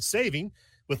time to start saving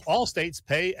with Allstate's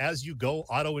pay-as-you-go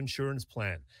auto insurance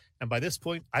plan. And by this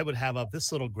point, I would have up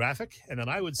this little graphic, and then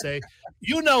I would say,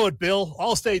 you know it, Bill.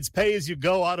 Allstate's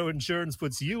pay-as-you-go auto insurance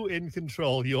puts you in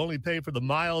control. You only pay for the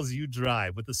miles you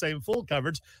drive with the same full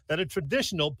coverage that a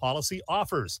traditional policy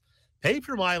offers.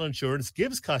 Pay-per-mile insurance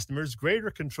gives customers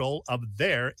greater control of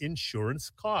their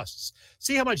insurance costs.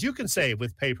 See how much you can save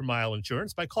with pay-per-mile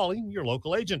insurance by calling your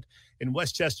local agent. In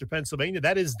Westchester, Pennsylvania,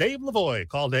 that is Dave Lavoie.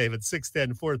 Call Dave at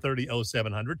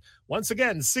 610-430-0700. Once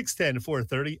again,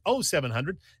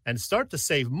 610-430-0700, and start to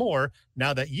save more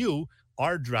now that you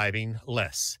are driving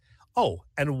less. Oh,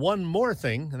 and one more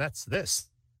thing, and that's this.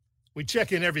 We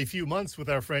check in every few months with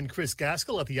our friend Chris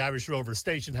Gaskell at the Irish Rover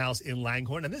Station House in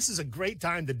Langhorne, and this is a great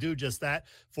time to do just that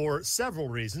for several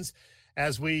reasons.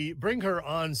 As we bring her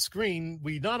on screen,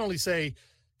 we not only say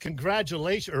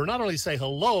congratulations, or not only say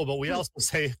hello, but we also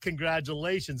say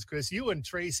congratulations, Chris. You and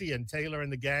Tracy and Taylor and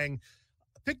the gang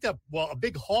picked up, a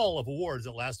big haul of awards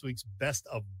at last week's Best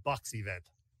of Bucks event.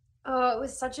 Oh, it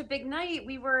was such a big night.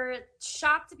 We were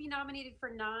shocked to be nominated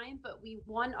for 9, but we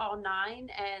won all 9.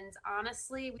 And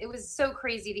honestly, it was so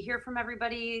crazy to hear from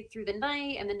everybody through the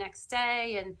night and the next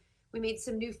day. And we made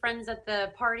some new friends at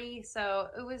the party. So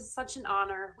it was such an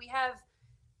honor. We have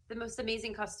the most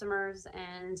amazing customers,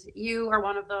 and you are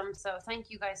one of them. So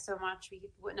thank you guys so much. We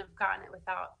wouldn't have gotten it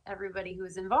without everybody who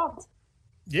was involved.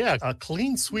 Yeah, a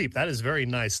clean sweep. That is very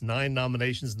nice. 9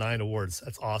 nominations, 9 awards.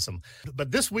 That's awesome.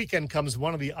 But this weekend comes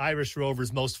one of the Irish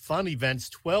Rovers' most fun events,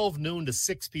 12 noon to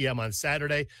 6 p.m. on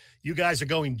Saturday. You guys are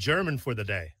going German for the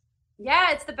day.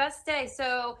 Yeah, it's the best day.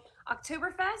 So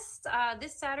Oktoberfest,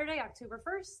 this Saturday, October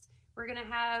 1st, we're going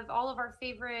to have all of our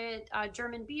favorite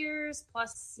German beers,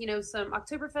 plus, some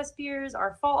Oktoberfest beers,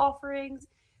 our fall offerings.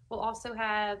 We'll also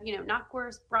have,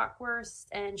 knockwurst, bratwurst,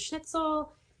 and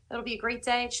schnitzel. It'll be a great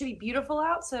day. It should be beautiful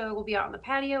out, so we'll be out on the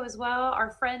patio as well. Our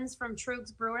friends from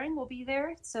Trogs Brewing will be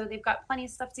there, so they've got plenty of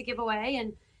stuff to give away,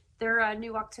 and their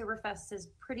new Oktoberfest is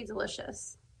pretty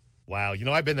delicious. Wow.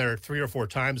 I've been there 3 or 4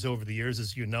 times over the years,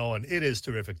 as you know, and it is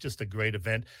terrific. Just a great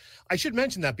event. I should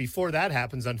mention that before that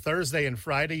happens, on Thursday and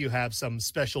Friday, you have some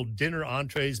special dinner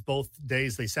entrees both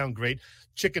days. They sound great.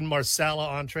 Chicken marsala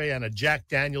entree and a Jack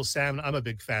Daniel's salmon. I'm a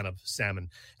big fan of salmon.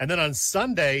 And then on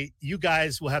Sunday, you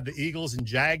guys will have the Eagles and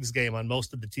Jags game on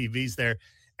most of the TVs there.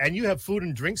 And you have food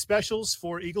and drink specials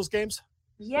for Eagles games?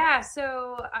 Yeah,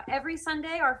 so every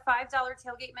Sunday, our $5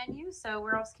 tailgate menu. So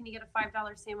where else can you get a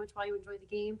 $5 sandwich while you enjoy the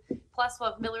game? Plus,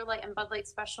 we'll have Miller Lite and Bud Light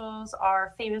specials,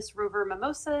 our famous Rover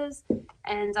mimosas,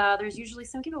 and there's usually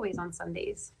some giveaways on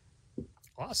Sundays.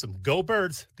 Awesome. Go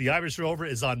Birds. The Irish Rover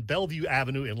is on Bellevue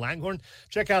Avenue in Langhorne.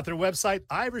 Check out their website,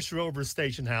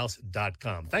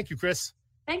 irishroverstationhouse.com. Thank you, Chris.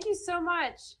 Thank you so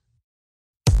much.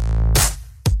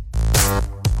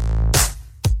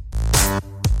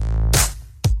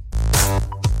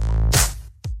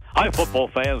 Hi, football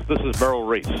fans. This is Merrill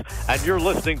Reese, and you're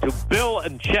listening to Bill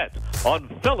and Chet on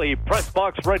Philly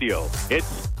Pressbox Radio.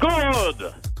 It's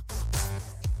good!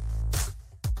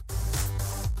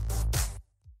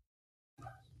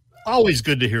 Always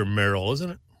good to hear Merrill, isn't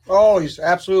it? Always,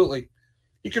 absolutely.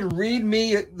 You can read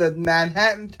me the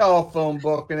Manhattan telephone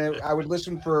book, and I would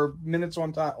listen for minutes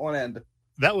on end.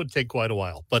 That would take quite a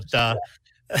while. But,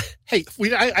 hey,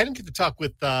 I didn't get to talk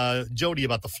with Jody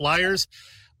about the Flyers.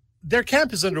 Their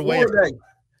camp is underway.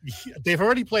 They've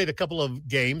already played a couple of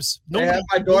games. My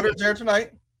daughter's there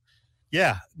tonight.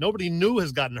 Yeah, nobody new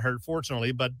has gotten hurt,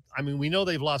 fortunately. But, we know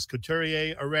they've lost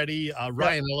Couturier already.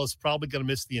 Ryan Ellis probably going to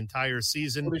miss the entire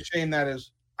season. What a shame that is.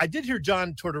 I did hear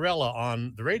John Tortorella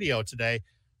on the radio today.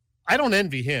 I don't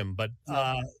envy him, but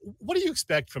what do you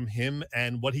expect from him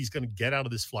and what he's going to get out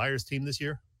of this Flyers team this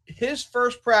year? His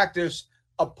first practice,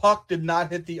 a puck did not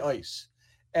hit the ice.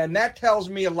 And that tells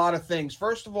me a lot of things.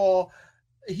 First of all,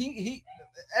 he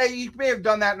may have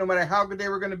done that no matter how good they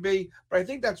were going to be, but I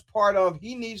think that's part of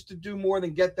he needs to do more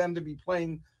than get them to be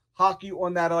playing hockey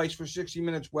on that ice for 60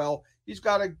 minutes. Well, he's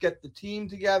got to get the team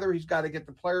together. He's got to get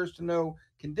the players to know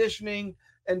conditioning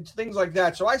and things like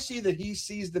that. So I see that he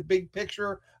sees the big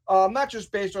picture, not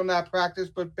just based on that practice,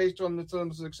 but based on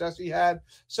some success he had.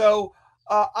 So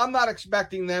I'm not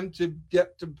expecting them to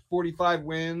get to 45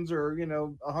 wins or,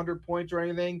 100 points or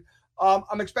anything.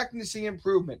 I'm expecting to see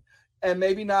improvement, and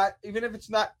maybe not, even if it's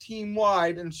not team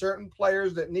wide, and certain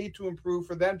players that need to improve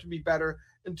for them to be better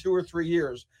in 2 or 3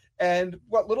 years. And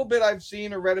what little bit I've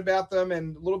seen or read about them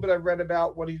and a little bit I've read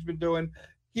about what he's been doing,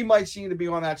 he might seem to be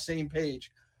on that same page.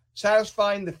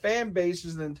 Satisfying the fan base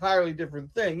is an entirely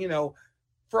different thing.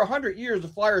 For 100 years, the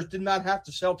Flyers did not have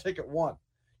to sell ticket one.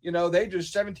 They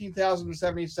just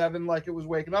 17,077 like it was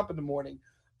waking up in the morning.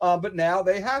 But now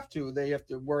they have to. They have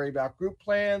to worry about group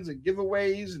plans and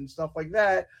giveaways and stuff like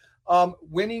that.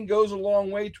 Winning goes a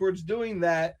long way towards doing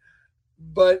that,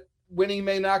 but winning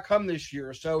may not come this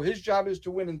year. So his job is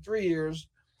to win in 3 years.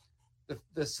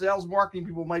 The sales marketing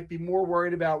people might be more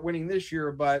worried about winning this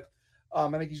year, but I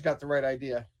think he's got the right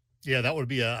idea. Yeah, that would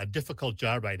be a difficult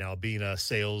job right now, being a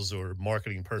sales or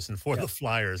marketing person for the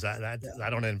Flyers. I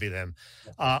don't envy them.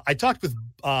 I talked with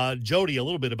Jody a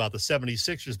little bit about the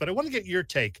 76ers, but I want to get your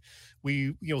take.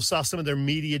 We saw some of their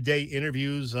media day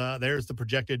interviews. There's the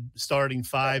projected starting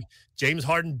 5. James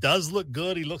Harden does look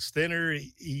good. He looks thinner.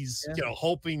 He's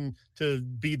hoping to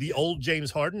be the old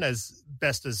James Harden as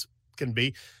best as can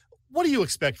be. What do you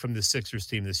expect from the Sixers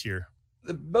team this year?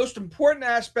 The most important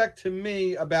aspect to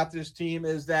me about this team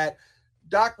is that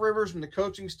Doc Rivers and the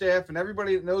coaching staff and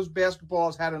everybody that knows basketball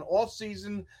has had an off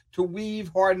season to weave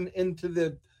Harden into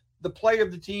the the play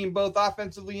of the team, both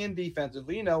offensively and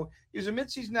defensively. You know, he was a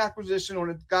midseason acquisition on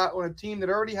a team that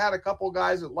already had a couple of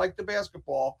guys that liked the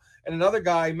basketball, and another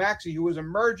guy, Maxey, who was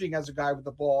emerging as a guy with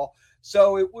the ball.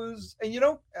 So it was, and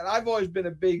and I've always been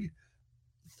a big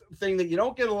thing that you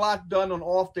don't get a lot done on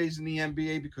off days in the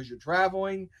NBA because you're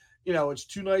traveling. It's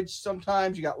 2 nights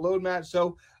sometimes. You got load match.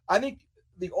 So I think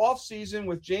the off season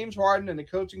with James Harden and the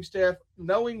coaching staff,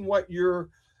 knowing what your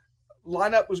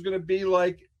lineup was going to be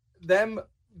like, them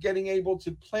getting able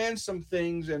to plan some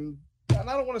things, and I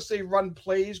don't want to say run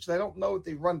plays because I don't know if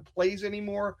they run plays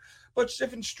anymore, but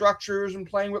different structures and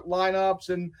playing with lineups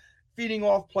and feeding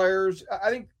off players. I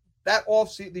think that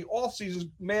the off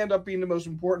season may end up being the most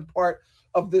important part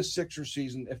of this Sixers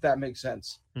season, if that makes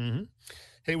sense. Mm-hmm.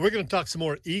 Hey, we're going to talk some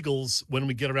more Eagles when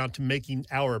we get around to making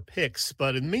our picks,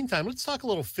 but in the meantime, let's talk a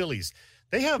little Phillies.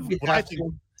 They have what I think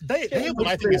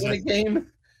is a game.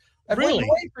 I've really been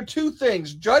waiting for 2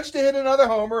 things: Judge to hit another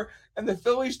homer and the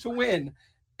Phillies to win.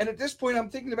 And at this point, I'm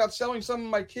thinking about selling some of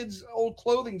my kids' old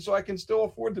clothing so I can still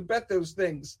afford to bet those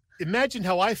things. Imagine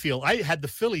how I feel. I had the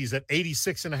Phillies at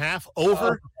 86.5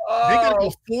 over. They got to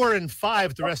go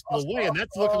 4-5 the rest of the way, and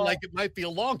that's looking like it might be a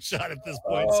long shot at this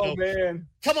point. Oh, man.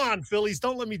 Come on, Phillies.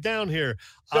 Don't let me down here.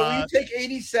 So will you take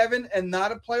 87 and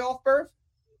not a playoff berth?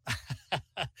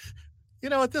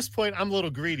 At this point, I'm a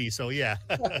little greedy, so yeah.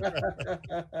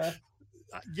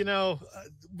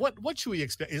 What should we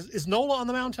expect? Is Nola on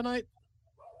the mound tonight?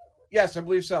 Yes, I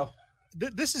believe so.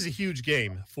 This is a huge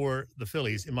game for the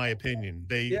Phillies, in my opinion.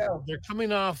 They're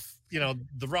coming off,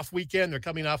 the rough weekend. They're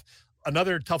coming off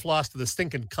another tough loss to the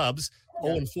stinking Cubs,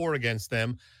 0-4 against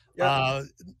them. Yeah.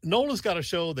 Nola's got to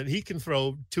show that he can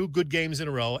throw 2 good games in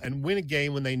a row and win a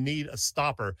game when they need a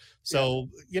stopper. So,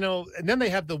 and then they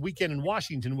have the weekend in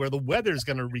Washington where the weather's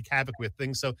going to wreak havoc with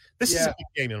things. So this is a big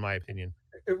game, in my opinion.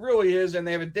 It really is. And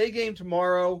they have a day game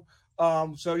tomorrow.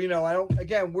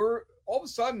 We're all of a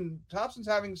sudden, Thompson's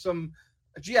having some,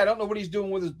 I don't know what he's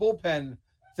doing with his bullpen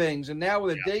things. And now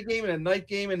with a day game and a night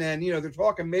game, and then, they're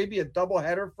talking maybe a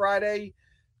doubleheader Friday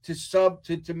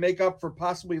to make up for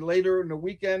possibly later in the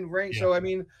weekend, right? Yeah. So,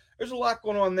 there's a lot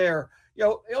going on there. They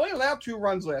only allowed 2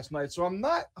 runs last night, so I'm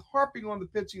not harping on the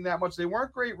pitching that much. They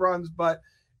weren't great runs, but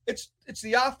it's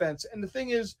the offense. And the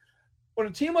thing is, on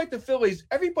a team like the Phillies,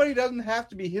 everybody doesn't have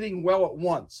to be hitting well at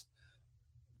once.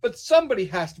 But somebody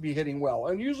has to be hitting well,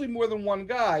 and usually more than one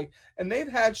guy. And they've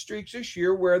had streaks this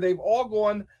year where they've all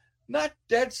gone not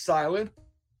dead silent,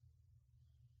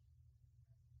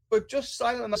 but just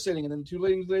silent enough sitting. And then 2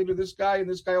 innings later, this guy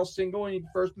will single, and you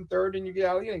first and third, and you get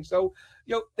out of the inning. So,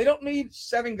 they don't need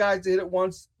 7 guys to hit at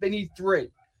once. They need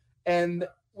 3. And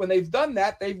when they've done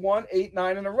that, they've won 8,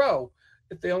 9 in a row.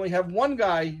 If they only have one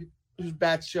guy whose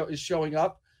bat is showing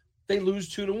up, they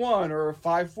lose 2-1 or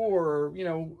 5-4, or,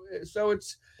 so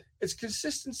it's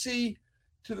consistency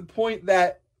to the point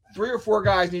that 3 or 4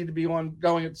 guys need to be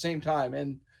going at the same time.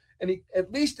 And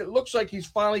at least it looks like he's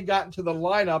finally gotten to the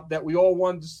lineup that we all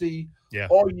wanted to see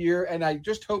all year. And I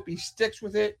just hope he sticks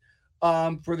with it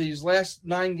for these last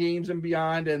 9 games and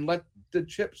beyond, and let the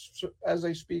chips, as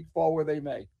they speak, fall where they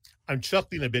may. I'm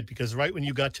chuckling a bit because right when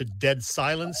you got to dead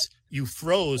silence, you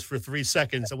froze for 3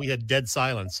 seconds and we had dead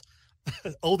silence.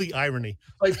 Oh, the irony!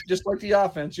 Just like the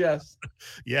offense, yes.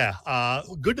 Yeah,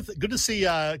 good to see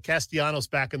Castellanos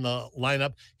back in the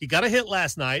lineup. He got a hit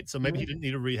last night, so maybe he didn't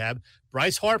need a rehab.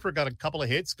 Bryce Harper got a couple of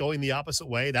hits going the opposite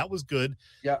way. That was good.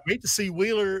 Yeah, great to see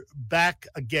Wheeler back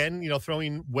again.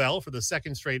 Throwing well for the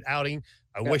 2nd straight outing.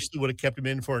 I wish they would have kept him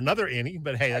in for another inning,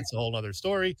 but hey, that's a whole other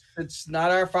story. It's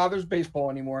not our father's baseball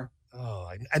anymore.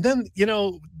 Oh, and then,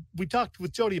 we talked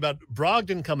with Jody about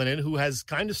Brogdon coming in, who has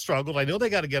kind of struggled. I know they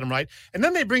got to get him right. And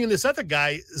then they bring in this other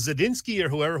guy, Zadinsky or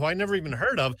whoever, who I never even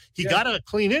heard of. He got a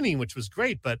clean inning, which was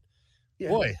great, but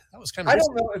boy, that was kind of. I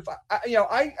don't know if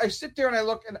I sit there and I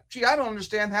look and I don't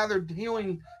understand how they're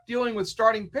dealing with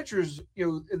starting pitchers,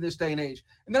 in this day and age.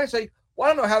 And then I say, well,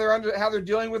 I don't know how they're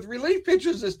dealing with relief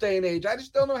pitchers this day and age. I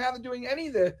just don't know how they're doing any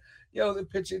of the the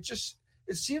pitch.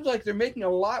 It seems like they're making a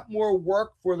lot more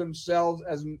work for themselves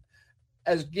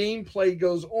as gameplay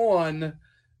goes on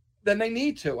than they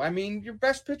need to. Your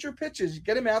best pitcher pitches.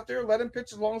 Get him out there, let him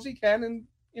pitch as long as he can,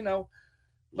 and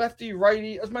lefty,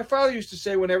 righty. As my father used to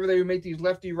say, whenever they would make these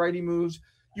lefty, righty moves,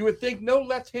 you would think no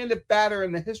left-handed batter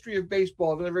in the history of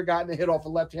baseball has ever gotten a hit off a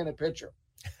left-handed pitcher.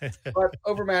 But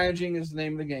overmanaging is the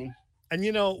name of the game. And,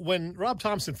 when Rob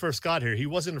Thompson first got here, he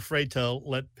wasn't afraid to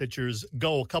let pitchers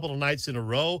go a couple of nights in a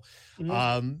row.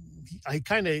 Mm-hmm. I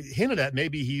kind of hinted at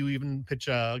maybe he even pitch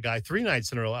a guy 3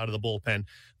 nights in a row out of the bullpen.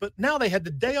 But now they had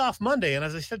the day off Monday. And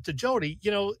as I said to Jody,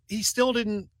 he still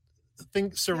didn't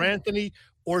think Sir Anthony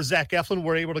or Zach Eflin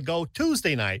were able to go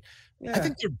Tuesday night. I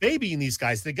think they're babying these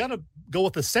guys. They got to go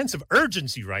with a sense of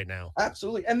urgency right now.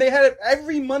 Absolutely. And they had it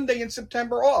every Monday in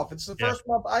September off. It's the first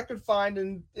month I could find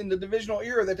in the divisional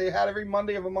era that they had every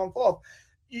Monday of a month off.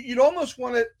 You'd almost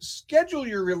want to schedule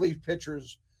your relief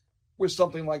pitchers with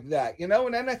something like that, and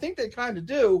I think they kind of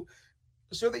do,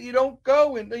 so that you don't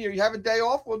go and you have a day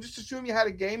off. Well, just assume you had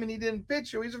a game and he didn't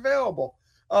pitch, so he's available.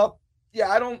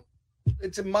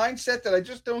 It's a mindset that I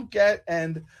just don't get,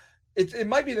 and it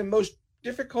might be the most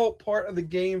difficult part of the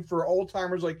game for old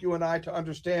timers like you and I to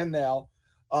understand now,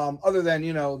 other than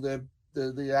the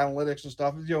analytics and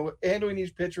stuff. Handling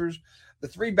these pitchers, the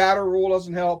 3-batter rule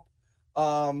doesn't help,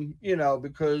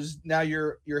 because now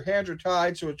your hands are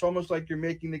tied, so it's almost like you're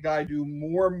making the guy do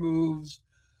more moves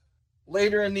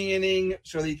later in the inning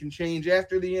so that he can change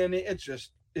after the inning.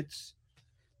 It's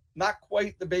not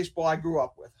quite the baseball I grew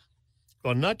up with.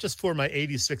 Well, not just for my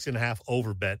 86.5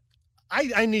 over bet.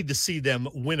 I need to see them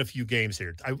win a few games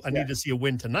here. I need to see a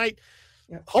win tonight,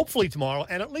 hopefully tomorrow,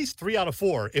 and at least 3 out of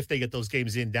 4 if they get those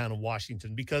games in down in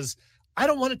Washington, because I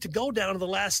don't want it to go down to the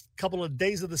last couple of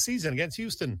days of the season against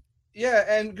Houston. Yeah,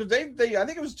 and because they I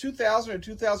think it was 2000 or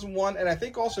 2001, and I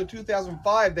think also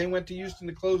 2005, they went to Houston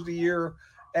to close the year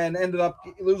and ended up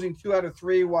losing 2 out of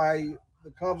 3 while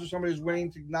the Cubs or somebody was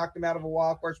winning to knock them out of a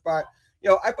wild card spot.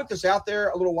 I put this out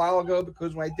there a little while ago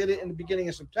because when I did it in the beginning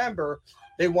of September,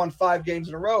 they won 5 games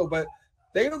in a row, but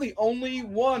they are the only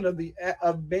one of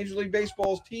Major League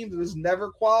Baseball's teams that has never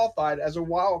qualified as a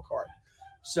wild card.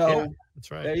 So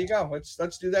that's right. There you go.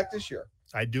 Let's do that this year.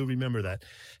 I do remember that.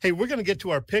 Hey, we're going to get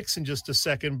to our picks in just a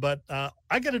second, but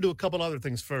I got to do a couple other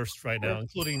things first right now,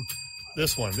 including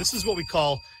this one. This is what we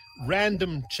call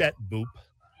random Chet Boop.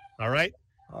 All right?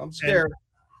 I'm scared. And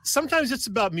sometimes it's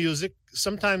about music.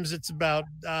 Sometimes it's about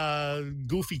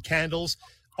goofy candles.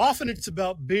 Often it's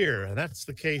about beer, and that's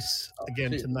the case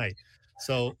again tonight.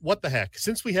 So what the heck?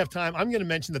 Since we have time, I'm going to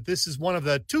mention that this is one of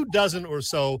the 24 or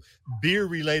so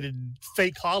beer-related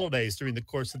fake holidays during the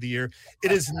course of the year.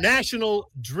 It is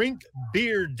National Drink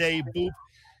Beer Day, Boop.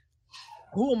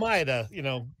 Who am I to,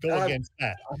 go against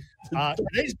that?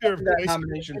 Today's beer of choice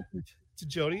to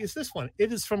Jody is this one.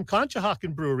 It is from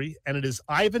Conshohocken Brewery, and it is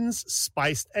Ivan's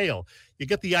Spiced Ale. You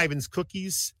get the Ivan's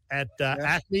cookies at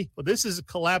Acme. Well, this is a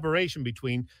collaboration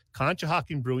between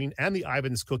Conshohocken Brewing and the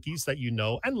Ivan's cookies that you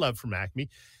know and love from Acme.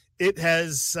 It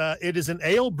is an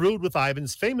ale brewed with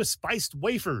Ivan's famous spiced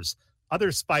wafers,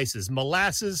 other spices,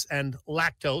 molasses, and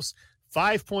lactose.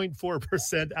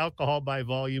 5.4% alcohol by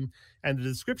volume, and the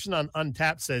description on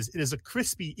Untappd says it is a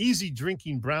crispy, easy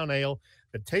drinking brown ale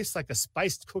that tastes like a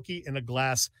spiced cookie in a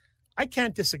glass. I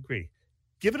can't disagree.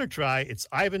 Give it a try. It's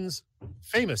Ivan's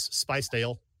famous spiced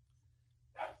ale.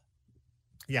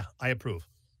 Yeah, I approve.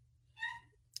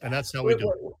 And that's how we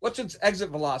do it. What's its exit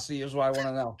velocity is what I want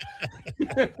to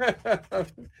know.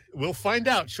 We'll find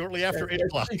out shortly after 8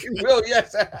 o'clock. You will,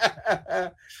 yes.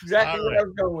 Exactly where I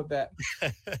was going with that.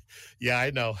 Yeah, I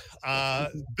know.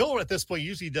 Bill at this point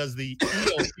usually does the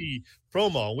EOP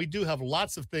promo. We do have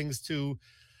lots of things to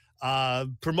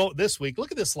promote this week.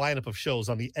 Look at this lineup of shows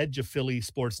on the Edge of Philly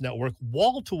Sports Network.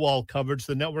 Wall-to-wall coverage.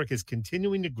 The network is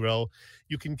continuing to grow.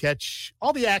 You can catch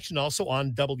all the action also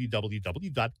on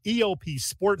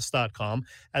www.eopsports.com,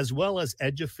 as well as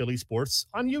Edge of Philly Sports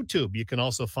on YouTube. You can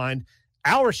also find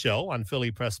our show on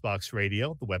Philly Pressbox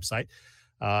Radio, the website,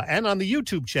 and on the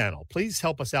YouTube channel. Please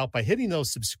help us out by hitting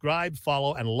those subscribe,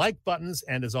 follow, and like buttons,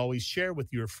 and as always, share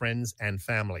with your friends and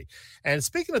family. And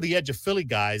speaking of the Edge of Philly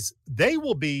guys, they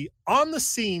will be on the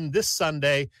scene this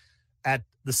Sunday at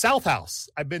the South House.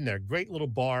 I've been there. Great little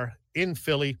bar in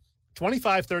Philly,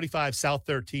 2535 South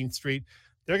 13th Street.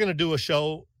 They're going to do a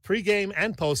show pregame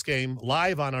and postgame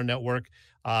live on our network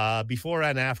before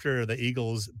and after the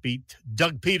Eagles beat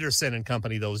Doug Peterson and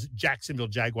company, those Jacksonville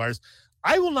Jaguars.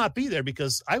 I will not be there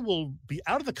because I will be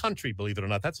out of the country, believe it or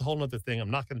not. That's a whole other thing.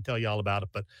 I'm not going to tell you all about it,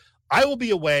 but I will be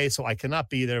away, so I cannot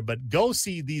be there. But go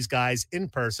see these guys in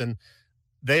person.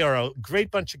 They are a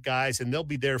great bunch of guys, and they'll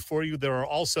be there for you. There are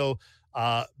also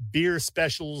beer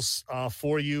specials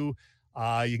for you.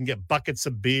 You can get buckets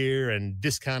of beer and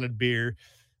discounted beer.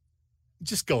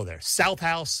 Just go there. South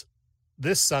House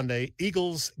this Sunday,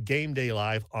 Eagles Game Day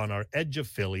Live on our Edge of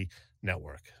Philly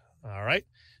network. All right.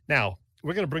 Now,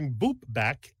 we're going to bring Boop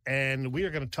back, and we are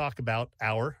going to talk about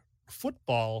our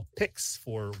football picks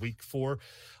for Week 4.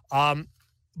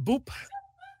 Boop,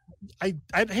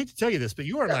 I'd hate to tell you this, but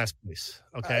you are in last place,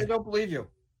 okay? I don't believe you.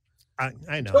 I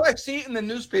know. Until I see it in the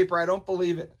newspaper, I don't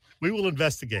believe it. We will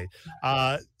investigate.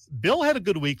 Bill had a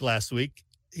good week last week.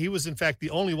 He was, in fact, the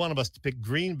only one of us to pick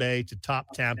Green Bay to top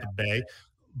Tampa Bay.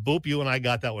 Boop, you and I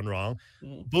got that one wrong.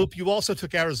 Boop, you also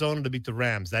took Arizona to beat the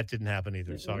Rams. That didn't happen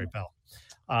either. Sorry, pal.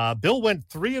 Bill went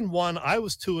 3-1. I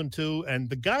was 2-2, and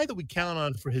the guy that we count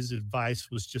on for his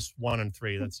advice was just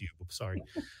 1-3. That's you. Sorry.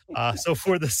 So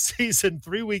for the season,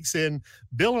 3 weeks in,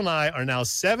 Bill and I are now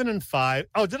 7-5.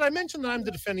 Oh, did I mention that I'm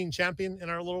the defending champion in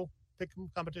our little pick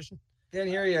competition? Can't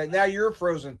hear you. Now you're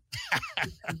frozen.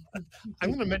 I'm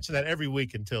going to mention that every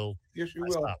week until yes, you I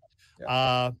will. stop. Yeah.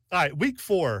 All right, week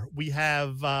 4, we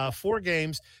have 4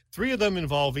 games, 3 of them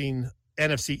involving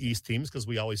NFC East teams because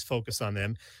we always focus on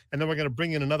them. And then we're going to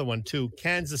bring in another one too,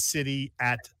 Kansas City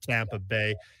at Tampa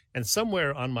Bay. And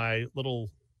somewhere on my little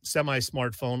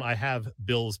semi-smartphone, I have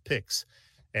Bill's picks.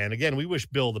 And again, we wish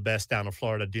Bill the best down in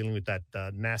Florida dealing with that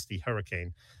nasty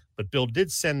hurricane. But Bill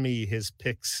did send me his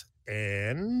picks,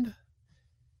 and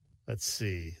let's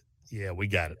see. Yeah, we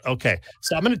got it. Okay,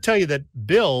 so I'm going to tell you that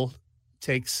Bill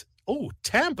takes,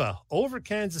 Tampa over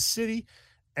Kansas City.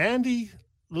 Andy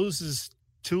loses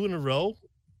 2 in a row,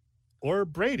 or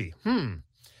Brady.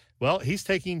 Well, he's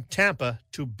taking Tampa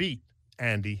to beat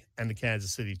Andy and the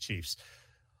Kansas City Chiefs.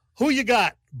 Who you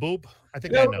got, Boop? I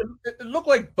think I know. It looked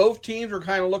like both teams were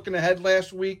kind of looking ahead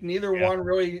last week. Neither one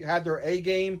really had their A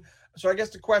game. So I guess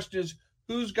the question is,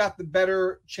 who's got the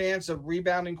better chance of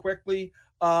rebounding quickly?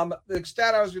 The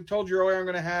stat I was told you earlier I'm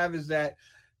going to have is that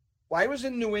while I was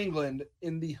in New England,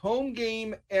 in the home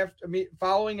game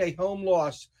following a home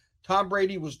loss, Tom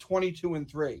Brady was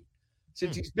 22-3.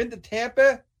 Since he's been to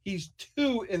Tampa, he's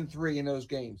 2-3 in those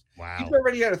games. Wow. He's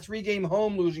already had a 3-game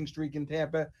home losing streak in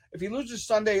Tampa. If he loses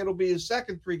Sunday, it'll be his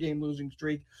second 3-game losing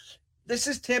streak. This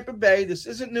is Tampa Bay. This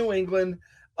isn't New England.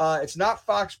 It's not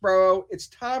Foxborough. It's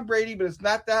Tom Brady, but it's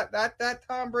not that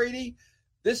Tom Brady.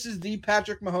 This is the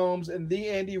Patrick Mahomes and the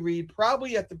Andy Reid,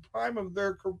 probably at the prime of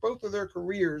both of their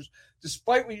careers,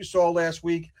 despite what you saw last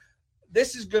week.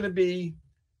 This is,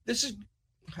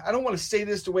 I don't want to say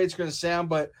this the way it's going to sound,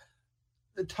 but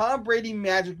the Tom Brady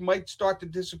magic might start to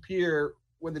disappear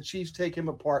when the Chiefs take him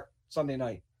apart Sunday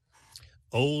night.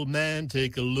 Old man,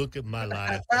 take a look at my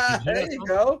life. There you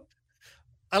go.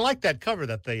 I like that cover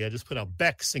that they just put out.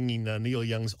 Beck singing Neil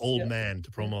Young's Old Man to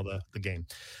promo the game.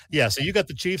 Yeah, so you got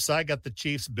the Chiefs. I got the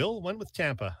Chiefs. Bill went with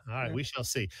Tampa. All right, we shall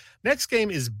see. Next game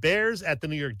is Bears at the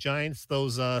New York Giants.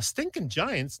 Those stinking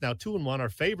Giants, now 2-1, are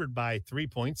favored by 3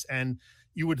 points. And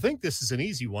you would think this is an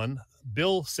easy one.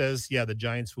 Bill says, the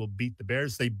Giants will beat the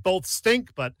Bears. They both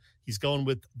stink, but he's going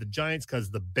with the Giants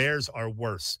because the Bears are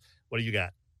worse. What do you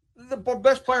got? The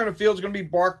best player on the field is going to be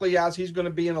Barkley, as he's going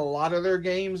to be in a lot of their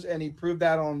games, and he proved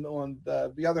that on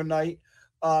the other night,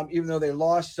 even though they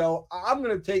lost. So I'm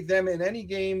going to take them in any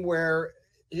game where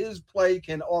his play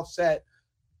can offset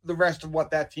the rest of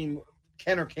what that team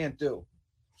can or can't do.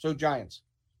 So Giants.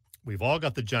 We've all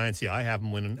got the Giants. Yeah, I have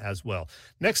them winning as well.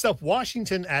 Next up,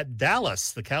 Washington at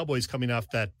Dallas. The Cowboys coming off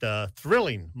that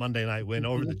thrilling Monday night win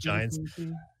over the Giants.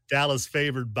 Dallas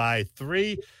favored by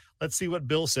 3. Let's see what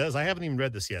Bill says. I haven't even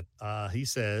read this yet. He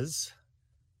says,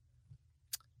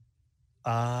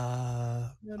 I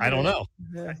don't know.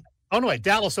 Yeah. Oh, no, wait.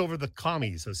 Dallas over the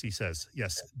Commies, as he says.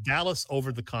 Yes, Dallas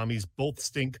over the Commies. Both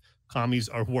stink. Commies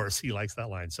are worse. He likes that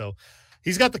line. So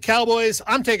he's got the Cowboys.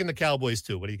 I'm taking the Cowboys,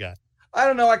 too. What do you got? I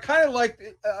don't know. I kind of like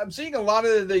I'm seeing a lot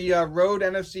of the road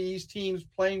NFC East teams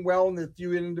playing well in the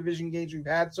few in-division games we've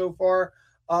had so far.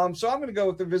 So I'm going to go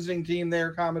with the visiting team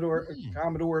there,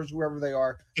 Commodores, whoever they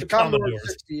are. The Commodores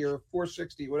 60 or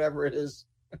 460, whatever it is.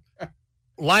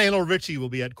 Lionel Richie will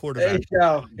be at quarterback. There you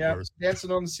go. Yeah,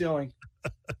 dancing on the ceiling.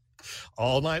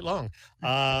 All night long.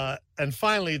 And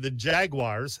finally, the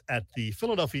Jaguars at the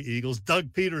Philadelphia Eagles.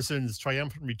 Doug Peterson's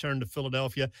triumphant return to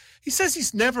Philadelphia. He says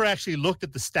he's never actually looked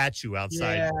at the statue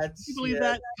outside. Yeah, can you believe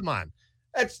that? Come on.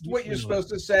 That's what you're supposed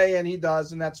to say, and he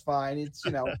does, and that's fine. It's,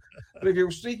 but if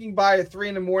you're sneaking by at 3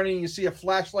 a.m. and you see a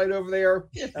flashlight over there,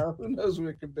 who knows what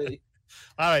it could be.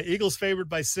 All right, Eagles favored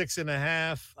by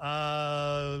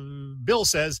 6.5. Bill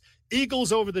says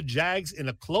Eagles over the Jags in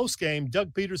a close game.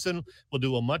 Doug Peterson will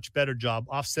do a much better job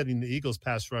offsetting the Eagles'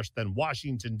 pass rush than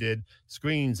Washington did.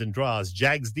 Screens and draws.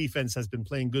 Jags defense has been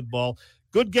playing good ball.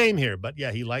 Good game here, but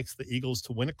he likes the Eagles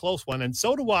to win a close one, and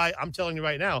so do I. I'm telling you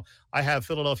right now, I have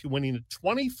Philadelphia winning at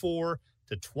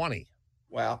 24-20.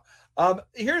 Wow.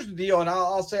 Here's the deal, and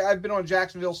I'll say I've been on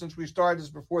Jacksonville since we started this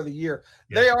before the year.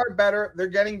 Yeah. They are better. They're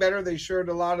getting better. They showed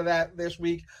a lot of that this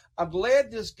week. I'm glad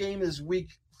this game is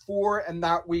week 4 and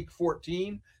not week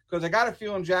 14, because I got a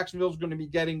feeling Jacksonville's going to be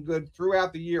getting good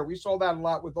throughout the year. We saw that a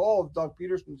lot with all of Doug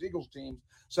Peterson's Eagles teams.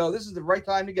 So this is the right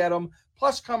time to get them.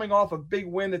 Plus, coming off a big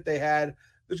win that they had,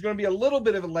 there's going to be a little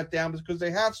bit of a letdown because they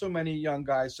have so many young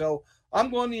guys. So I'm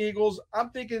going the Eagles. I'm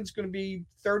thinking it's going to be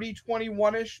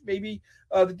 30-21-ish, maybe.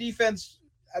 The defense,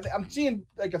 I'm seeing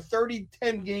like a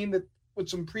 30-10 game that with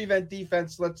some prevent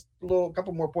defense, let's a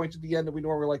couple more points at the end that we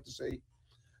normally like to see.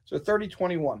 So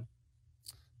 30-21.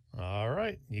 All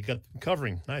right. You got them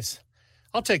covering. Nice.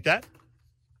 I'll take that.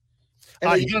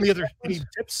 And you got any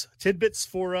tips, tidbits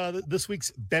for this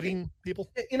week's betting people?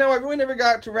 I really never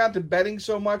got around to betting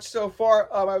so much so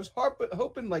far. I was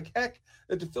hoping like heck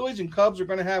that the Phillies and Cubs are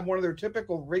going to have one of their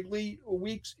typical Wrigley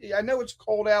weeks. I know it's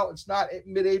cold out. It's not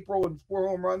mid-April and 4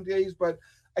 home run days, but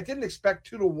I didn't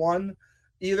expect 2-1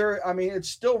 either. I mean, it's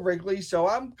still Wrigley, so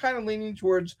I'm kind of leaning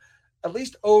towards at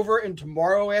least over in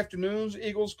tomorrow afternoon's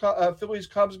Phillies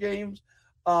Cubs games.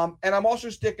 And I'm also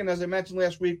sticking, as I mentioned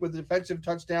last week, with the defensive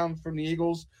touchdown from the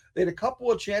Eagles. They had a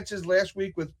couple of chances last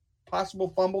week with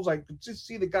possible fumbles. I could just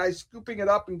see the guys scooping it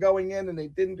up and going in, and they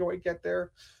didn't go and get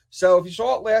there. So if you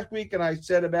saw it last week, and I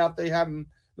said about they having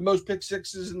the most pick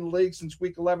sixes in the league since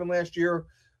week 11 last year,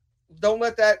 don't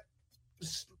let that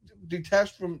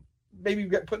detach from maybe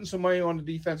putting some money on the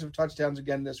defensive touchdowns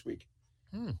again this week.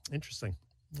 Interesting.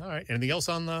 All right. Anything else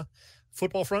on the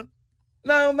football front?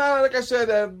 No, like I said,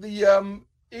 the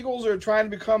Eagles are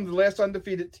trying to become the last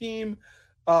undefeated team.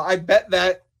 I bet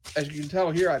that, as you can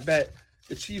tell here, I bet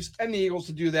the Chiefs and the Eagles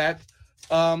to do that.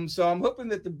 So I'm hoping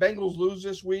that the Bengals lose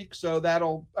this week. So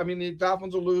the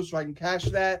Dolphins will lose so I can cash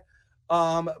that.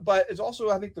 But it's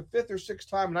also, I think, the 5th or 6th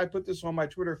time, and I put this on my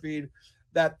Twitter feed,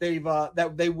 that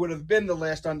that they would have been the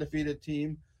last undefeated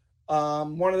team.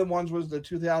 One of the ones was the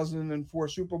 2004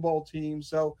 Super Bowl team.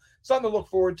 So something to look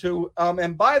forward to.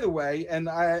 And by the way, and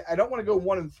I don't want to go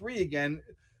 1-3 again,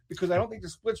 because I don't think the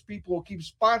Splits people will keep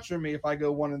sponsoring me if I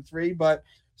go 1-3, but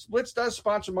Splits does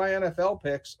sponsor my NFL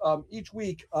picks each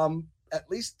week. At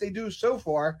least they do so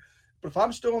far. But if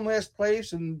I'm still in last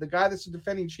place and the guy that's the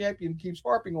defending champion keeps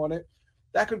harping on it,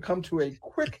 that could come to a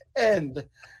quick end.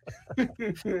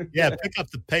 Yeah, pick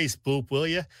up the pace, Boop, will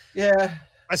you? Yeah.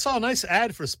 I saw a nice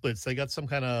ad for Splits. They got some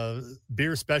kind of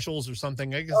beer specials or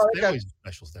something. I guess they always have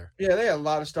specials there. Yeah, they got a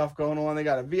lot of stuff going on. They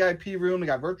got a VIP room. They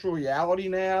got virtual reality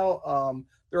now.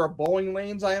 There are bowling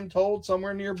lanes, I am told,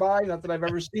 somewhere nearby. Not that I've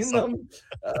ever seen them.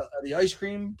 The ice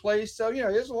cream place. So,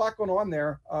 there's a lot going on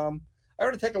there. I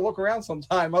ought to take a look around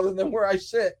sometime other than where I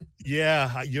sit.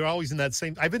 Yeah, you're always in that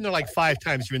same. I've been there like 5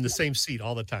 times. You're in the same seat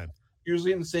all the time.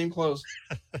 Usually in the same clothes.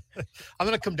 I'm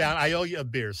going to come down. I owe you a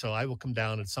beer, so I will come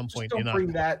down at some point. Don't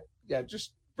bring that. Yeah,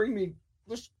 just bring me.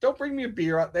 Just don't bring me a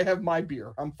beer. They have my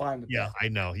beer. I'm fine with that. Yeah, I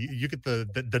know. You get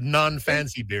the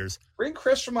non-fancy beers. Bring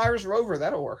Chris from Irish Rover.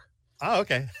 That'll work. Oh,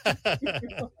 okay.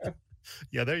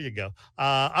 Yeah, there you go.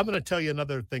 I'm going to tell you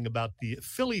another thing about the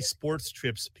Philly Sports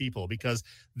Trips people, because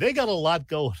they got a lot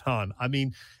going on. I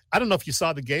mean, I don't know if you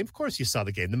saw the game. Of course you saw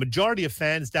the game. The majority of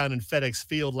fans down in FedEx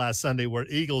Field last Sunday were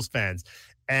Eagles fans.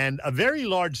 And a very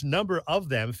large number of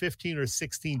them, 15 or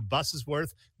 16 buses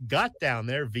worth, got down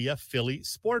there via Philly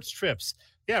Sports Trips.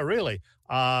 Yeah, really.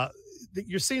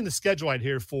 You're seeing the schedule right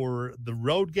here for the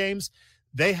road games.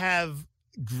 They have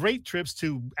great trips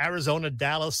to Arizona,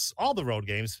 Dallas, all the road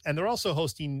games. And they're also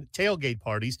hosting tailgate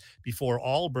parties before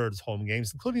all Birds home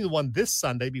games, including the one this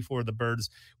Sunday before the Birds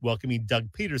welcoming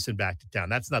Doug Peterson back to town.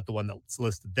 That's not the one that's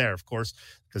listed there, of course,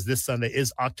 because this Sunday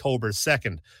is October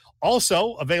 2nd.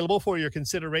 Also available for your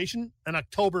consideration, an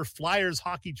October Flyers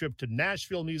hockey trip to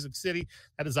Nashville, Music City.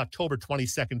 That is October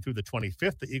 22nd through the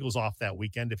 25th. The Eagles off that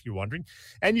weekend, if you're wondering.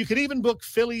 And you can even book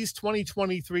Phillies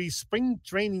 2023 spring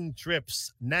training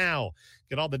trips now.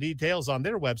 Get all the details on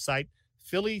their website,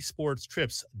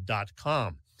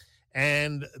 phillysportstrips.com.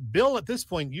 And Bill, at this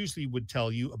point, usually would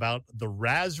tell you about the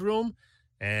Raz Room.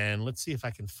 And let's see if I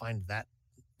can find that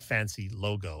fancy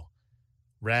logo.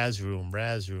 Raz Room.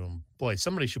 Boy,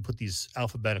 somebody should put these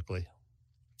alphabetically.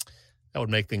 That would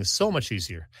make things so much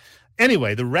easier.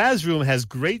 Anyway, the Raz Room has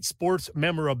great sports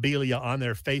memorabilia on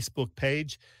their Facebook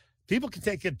page. People can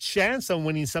take a chance on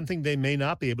winning something they may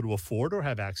not be able to afford or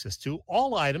have access to.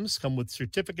 All items come with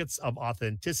certificates of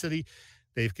authenticity.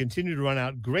 They've continued to run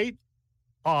out greater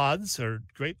odds of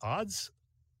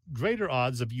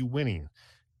you winning.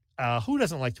 Who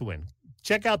doesn't like to win?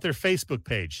 Check out their Facebook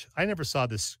page. I never saw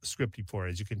this script before,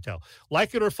 as you can tell.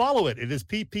 Like it or follow it. It is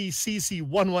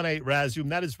PPCC118 Raz Room.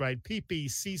 That is right,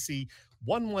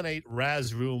 PPCC118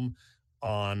 Raz Room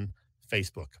on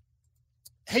Facebook.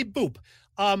 Hey, Boop,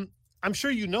 I'm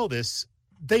sure you know this.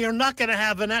 They are not going to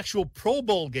have an actual Pro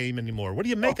Bowl game anymore. What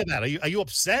do you make of that? Are you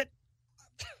upset?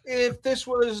 If this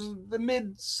was the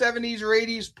mid-'70s or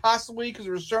 80s, possibly, because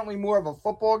there was certainly more of a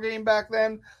football game back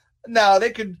then. No, they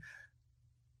could –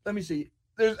 let me see.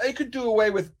 They could do away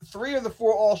with 3 of the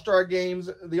 4 All-Star games,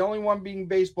 the only one being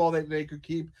baseball that they could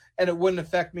keep, and it wouldn't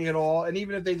affect me at all. And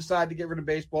even if they decide to get rid of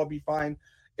baseball, it'd be fine.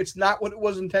 It's not what it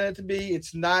was intended to be.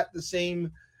 It's not the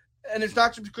same and it's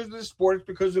not just because of the sport, it's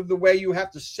because of the way you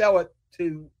have to sell it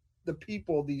to the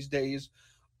people these days,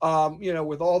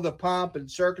 with all the pomp and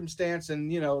circumstance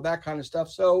and, that kind of stuff.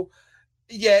 So,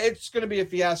 yeah, it's going to be a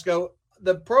fiasco.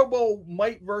 The Pro Bowl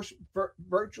might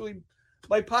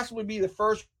possibly be the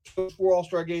first 4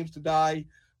 All-Star games to die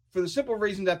for the simple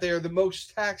reason that they are the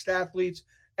most taxed athletes,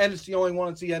 and it's the only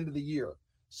one at the end of the year.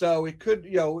 So it could,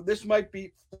 this might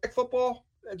be flag football.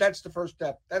 That's the first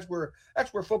step. That's where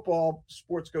football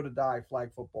sports go to die, flag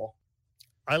football.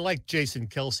 I like Jason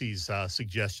Kelsey's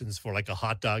suggestions for like a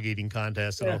hot dog eating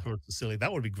contest and all sorts of silly.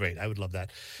 That would be great. I would love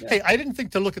that. Yeah. Hey, I didn't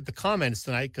think to look at the comments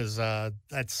tonight because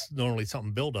that's normally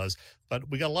something Bill does. But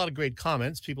we got a lot of great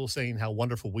comments, people saying how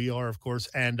wonderful we are, of course.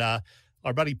 And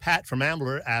our buddy Pat from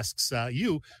Ambler asks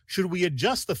should we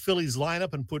adjust the Phillies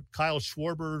lineup and put Kyle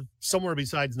Schwarber somewhere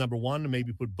besides number 1 and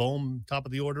maybe put Bohm top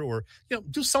of the order, or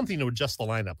do something to adjust the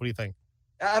lineup? What do you think?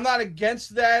 I'm not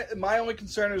against that. My only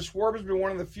concern is Schwarber's been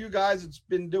one of the few guys that's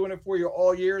been doing it for you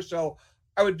all year, so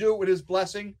I would do it with his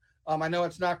blessing. I know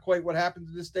it's not quite what happens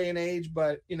in this day and age,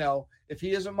 but, if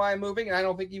he isn't mind moving, and I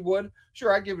don't think he would,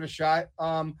 sure, I'd give it a shot.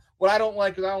 What I don't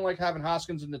like is I don't like having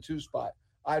Hoskins in the 2 spot.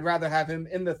 I'd rather have him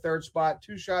in the 3rd spot,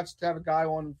 2 shots to have a guy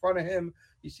on in front of him.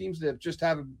 He seems to just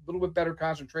have a little bit better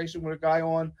concentration with a guy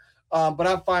on. But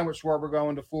I'm fine with Schwarber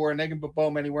going to 4, and they can put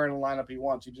Bohm anywhere in the lineup he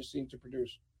wants. He just seems to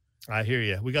produce. I hear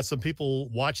you. We got some people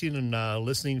watching and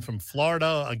listening from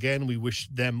Florida. Again, we wish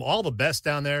them all the best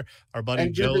down there. Our buddy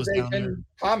Joe's down there.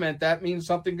 Comment that means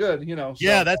something good, So.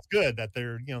 Yeah, that's good that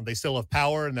they're, they still have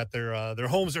power and that their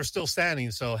homes are still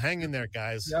standing. So hang in there,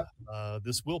 guys. Yep.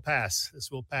 This will pass. This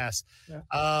will pass.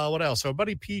 Yeah. What else? Our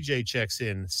buddy PJ checks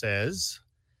in, says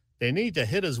they need to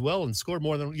hit as well and score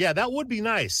more than. Yeah, that would be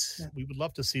nice. Yeah. We would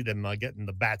love to see them getting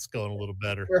the bats going a little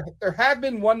better. There have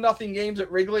been 1-0 games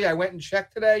at Wrigley. I went and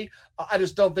checked today. I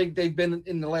just don't think they've been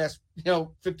in the last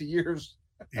 50 years.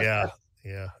 Yeah.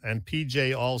 And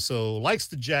PJ also likes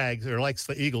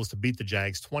the Eagles to beat the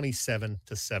Jags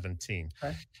 27-17.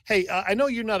 Okay. Hey, I know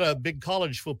you're not a big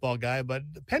college football guy, but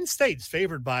Penn State's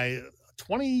favored by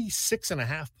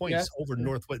 26.5 points over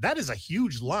Northwest. That is a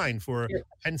huge line for a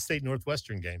Penn State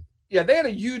Northwestern game. Yeah, they had a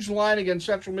huge line against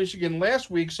Central Michigan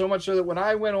last week, so much so that when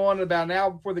I went on about an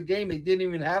hour before the game, they didn't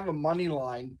even have a money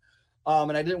line,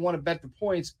 and I didn't want to bet the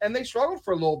points. And they struggled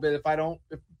for a little bit, if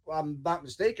I'm not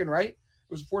mistaken, right? It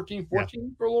was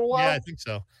 14-14 for a little while. Yeah, I think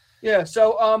so. Yeah,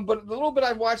 so but the little bit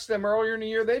I watched them earlier in the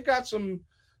year, they've got some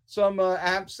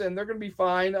apps, and they're going to be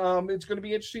fine. It's going to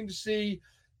be interesting to see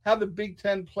how the Big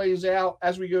Ten plays out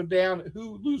as we go down,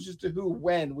 who loses to who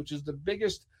when, which is the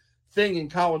biggest thing in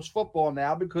college football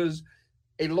now, because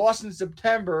a loss in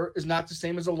September is not the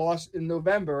same as a loss in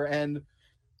November. And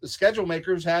the schedule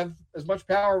makers have as much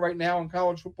power right now in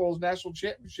college football's national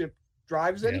championship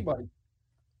drive as anybody.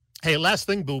 Hey, last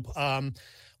thing, Boop.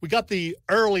 We got the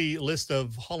early list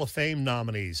of Hall of Fame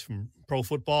nominees from pro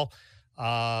football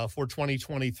for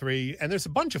 2023. And there's a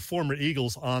bunch of former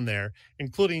Eagles on there,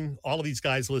 including all of these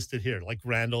guys listed here, like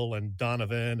Randall and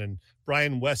Donovan and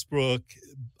Brian Westbrook,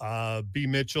 B.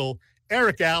 Mitchell,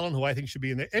 Eric Allen, who I think should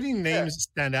be in there. Any names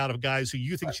stand out of guys who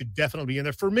you think should definitely be in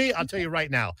there? For me, I'll tell you right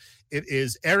now, it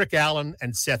is Eric Allen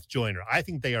and Seth Joyner. I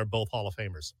think they are both Hall of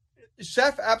Famers.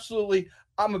 Seth, absolutely.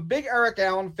 I'm a big Eric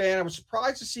Allen fan. I was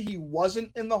surprised to see he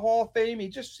wasn't in the Hall of Fame. He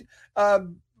just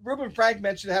Ruben Frank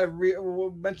mentioned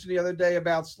the other day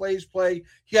about Slay's play.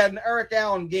 He had an Eric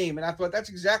Allen game, and I thought that's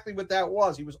exactly what that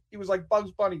was. He was like Bugs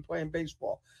Bunny playing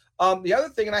baseball. The other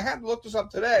thing, and I had to look this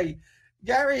up today,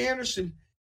 Gary Anderson,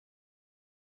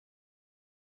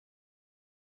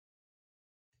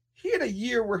 he had a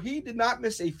year where he did not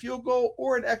miss a field goal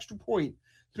or an extra point.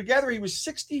 Together, he was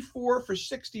 64 for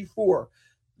 64.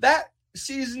 That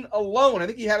season alone, I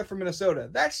think he had it for Minnesota.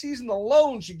 That season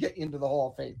alone should get you into the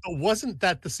Hall of Fame. But wasn't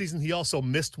that the season he also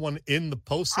missed one in the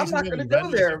postseason? I'm not going to go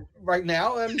there right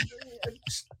now. It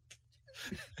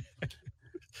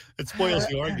spoils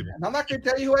the argument. I'm not going to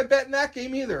tell you who I bet in that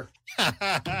game either.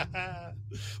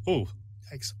 Oh,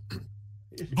 thanks.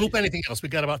 Boop, anything else? We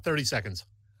got about 30 seconds.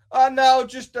 No,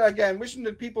 just, again, wishing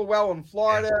the people well in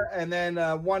Florida, and then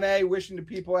 1A, wishing the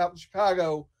people out in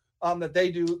Chicago that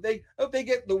they hope they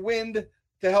get the wind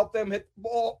to help them hit the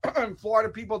ball, and Florida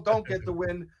people don't get the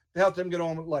wind to help them get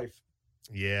on with life.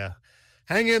 Yeah.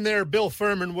 Hang in there, Bill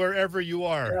Furman, wherever you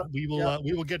are. Yep.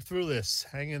 We will get through this.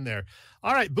 Hang in there.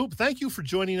 All right, Boop, thank you for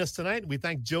joining us tonight. We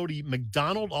thank Jody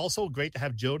McDonald. Also, great to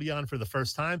have Jody on for the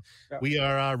first time. Yep. We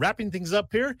are wrapping things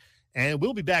up here. And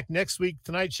we'll be back next week.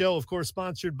 Tonight's show, of course,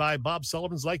 sponsored by Bob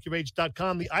Sullivan's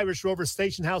LikeYourAge.com, the Irish Rover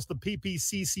Station House, the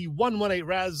PPCC 118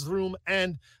 Raz Room,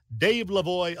 and Dave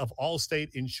Lavoie of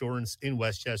Allstate Insurance in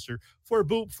Westchester. For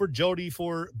Boop, for Jody,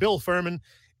 for Bill Furman,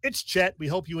 it's Chet. We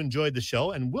hope you enjoyed the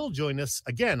show, and will join us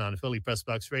again on Philly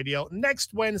Pressbox Radio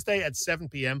next Wednesday at 7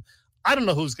 p.m. I don't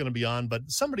know who's going to be on, but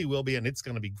somebody will be, and it's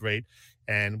going to be great.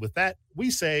 And with that,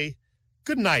 we say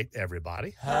good night,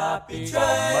 everybody. Happy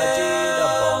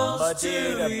trails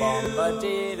to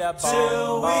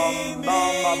we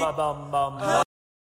meet.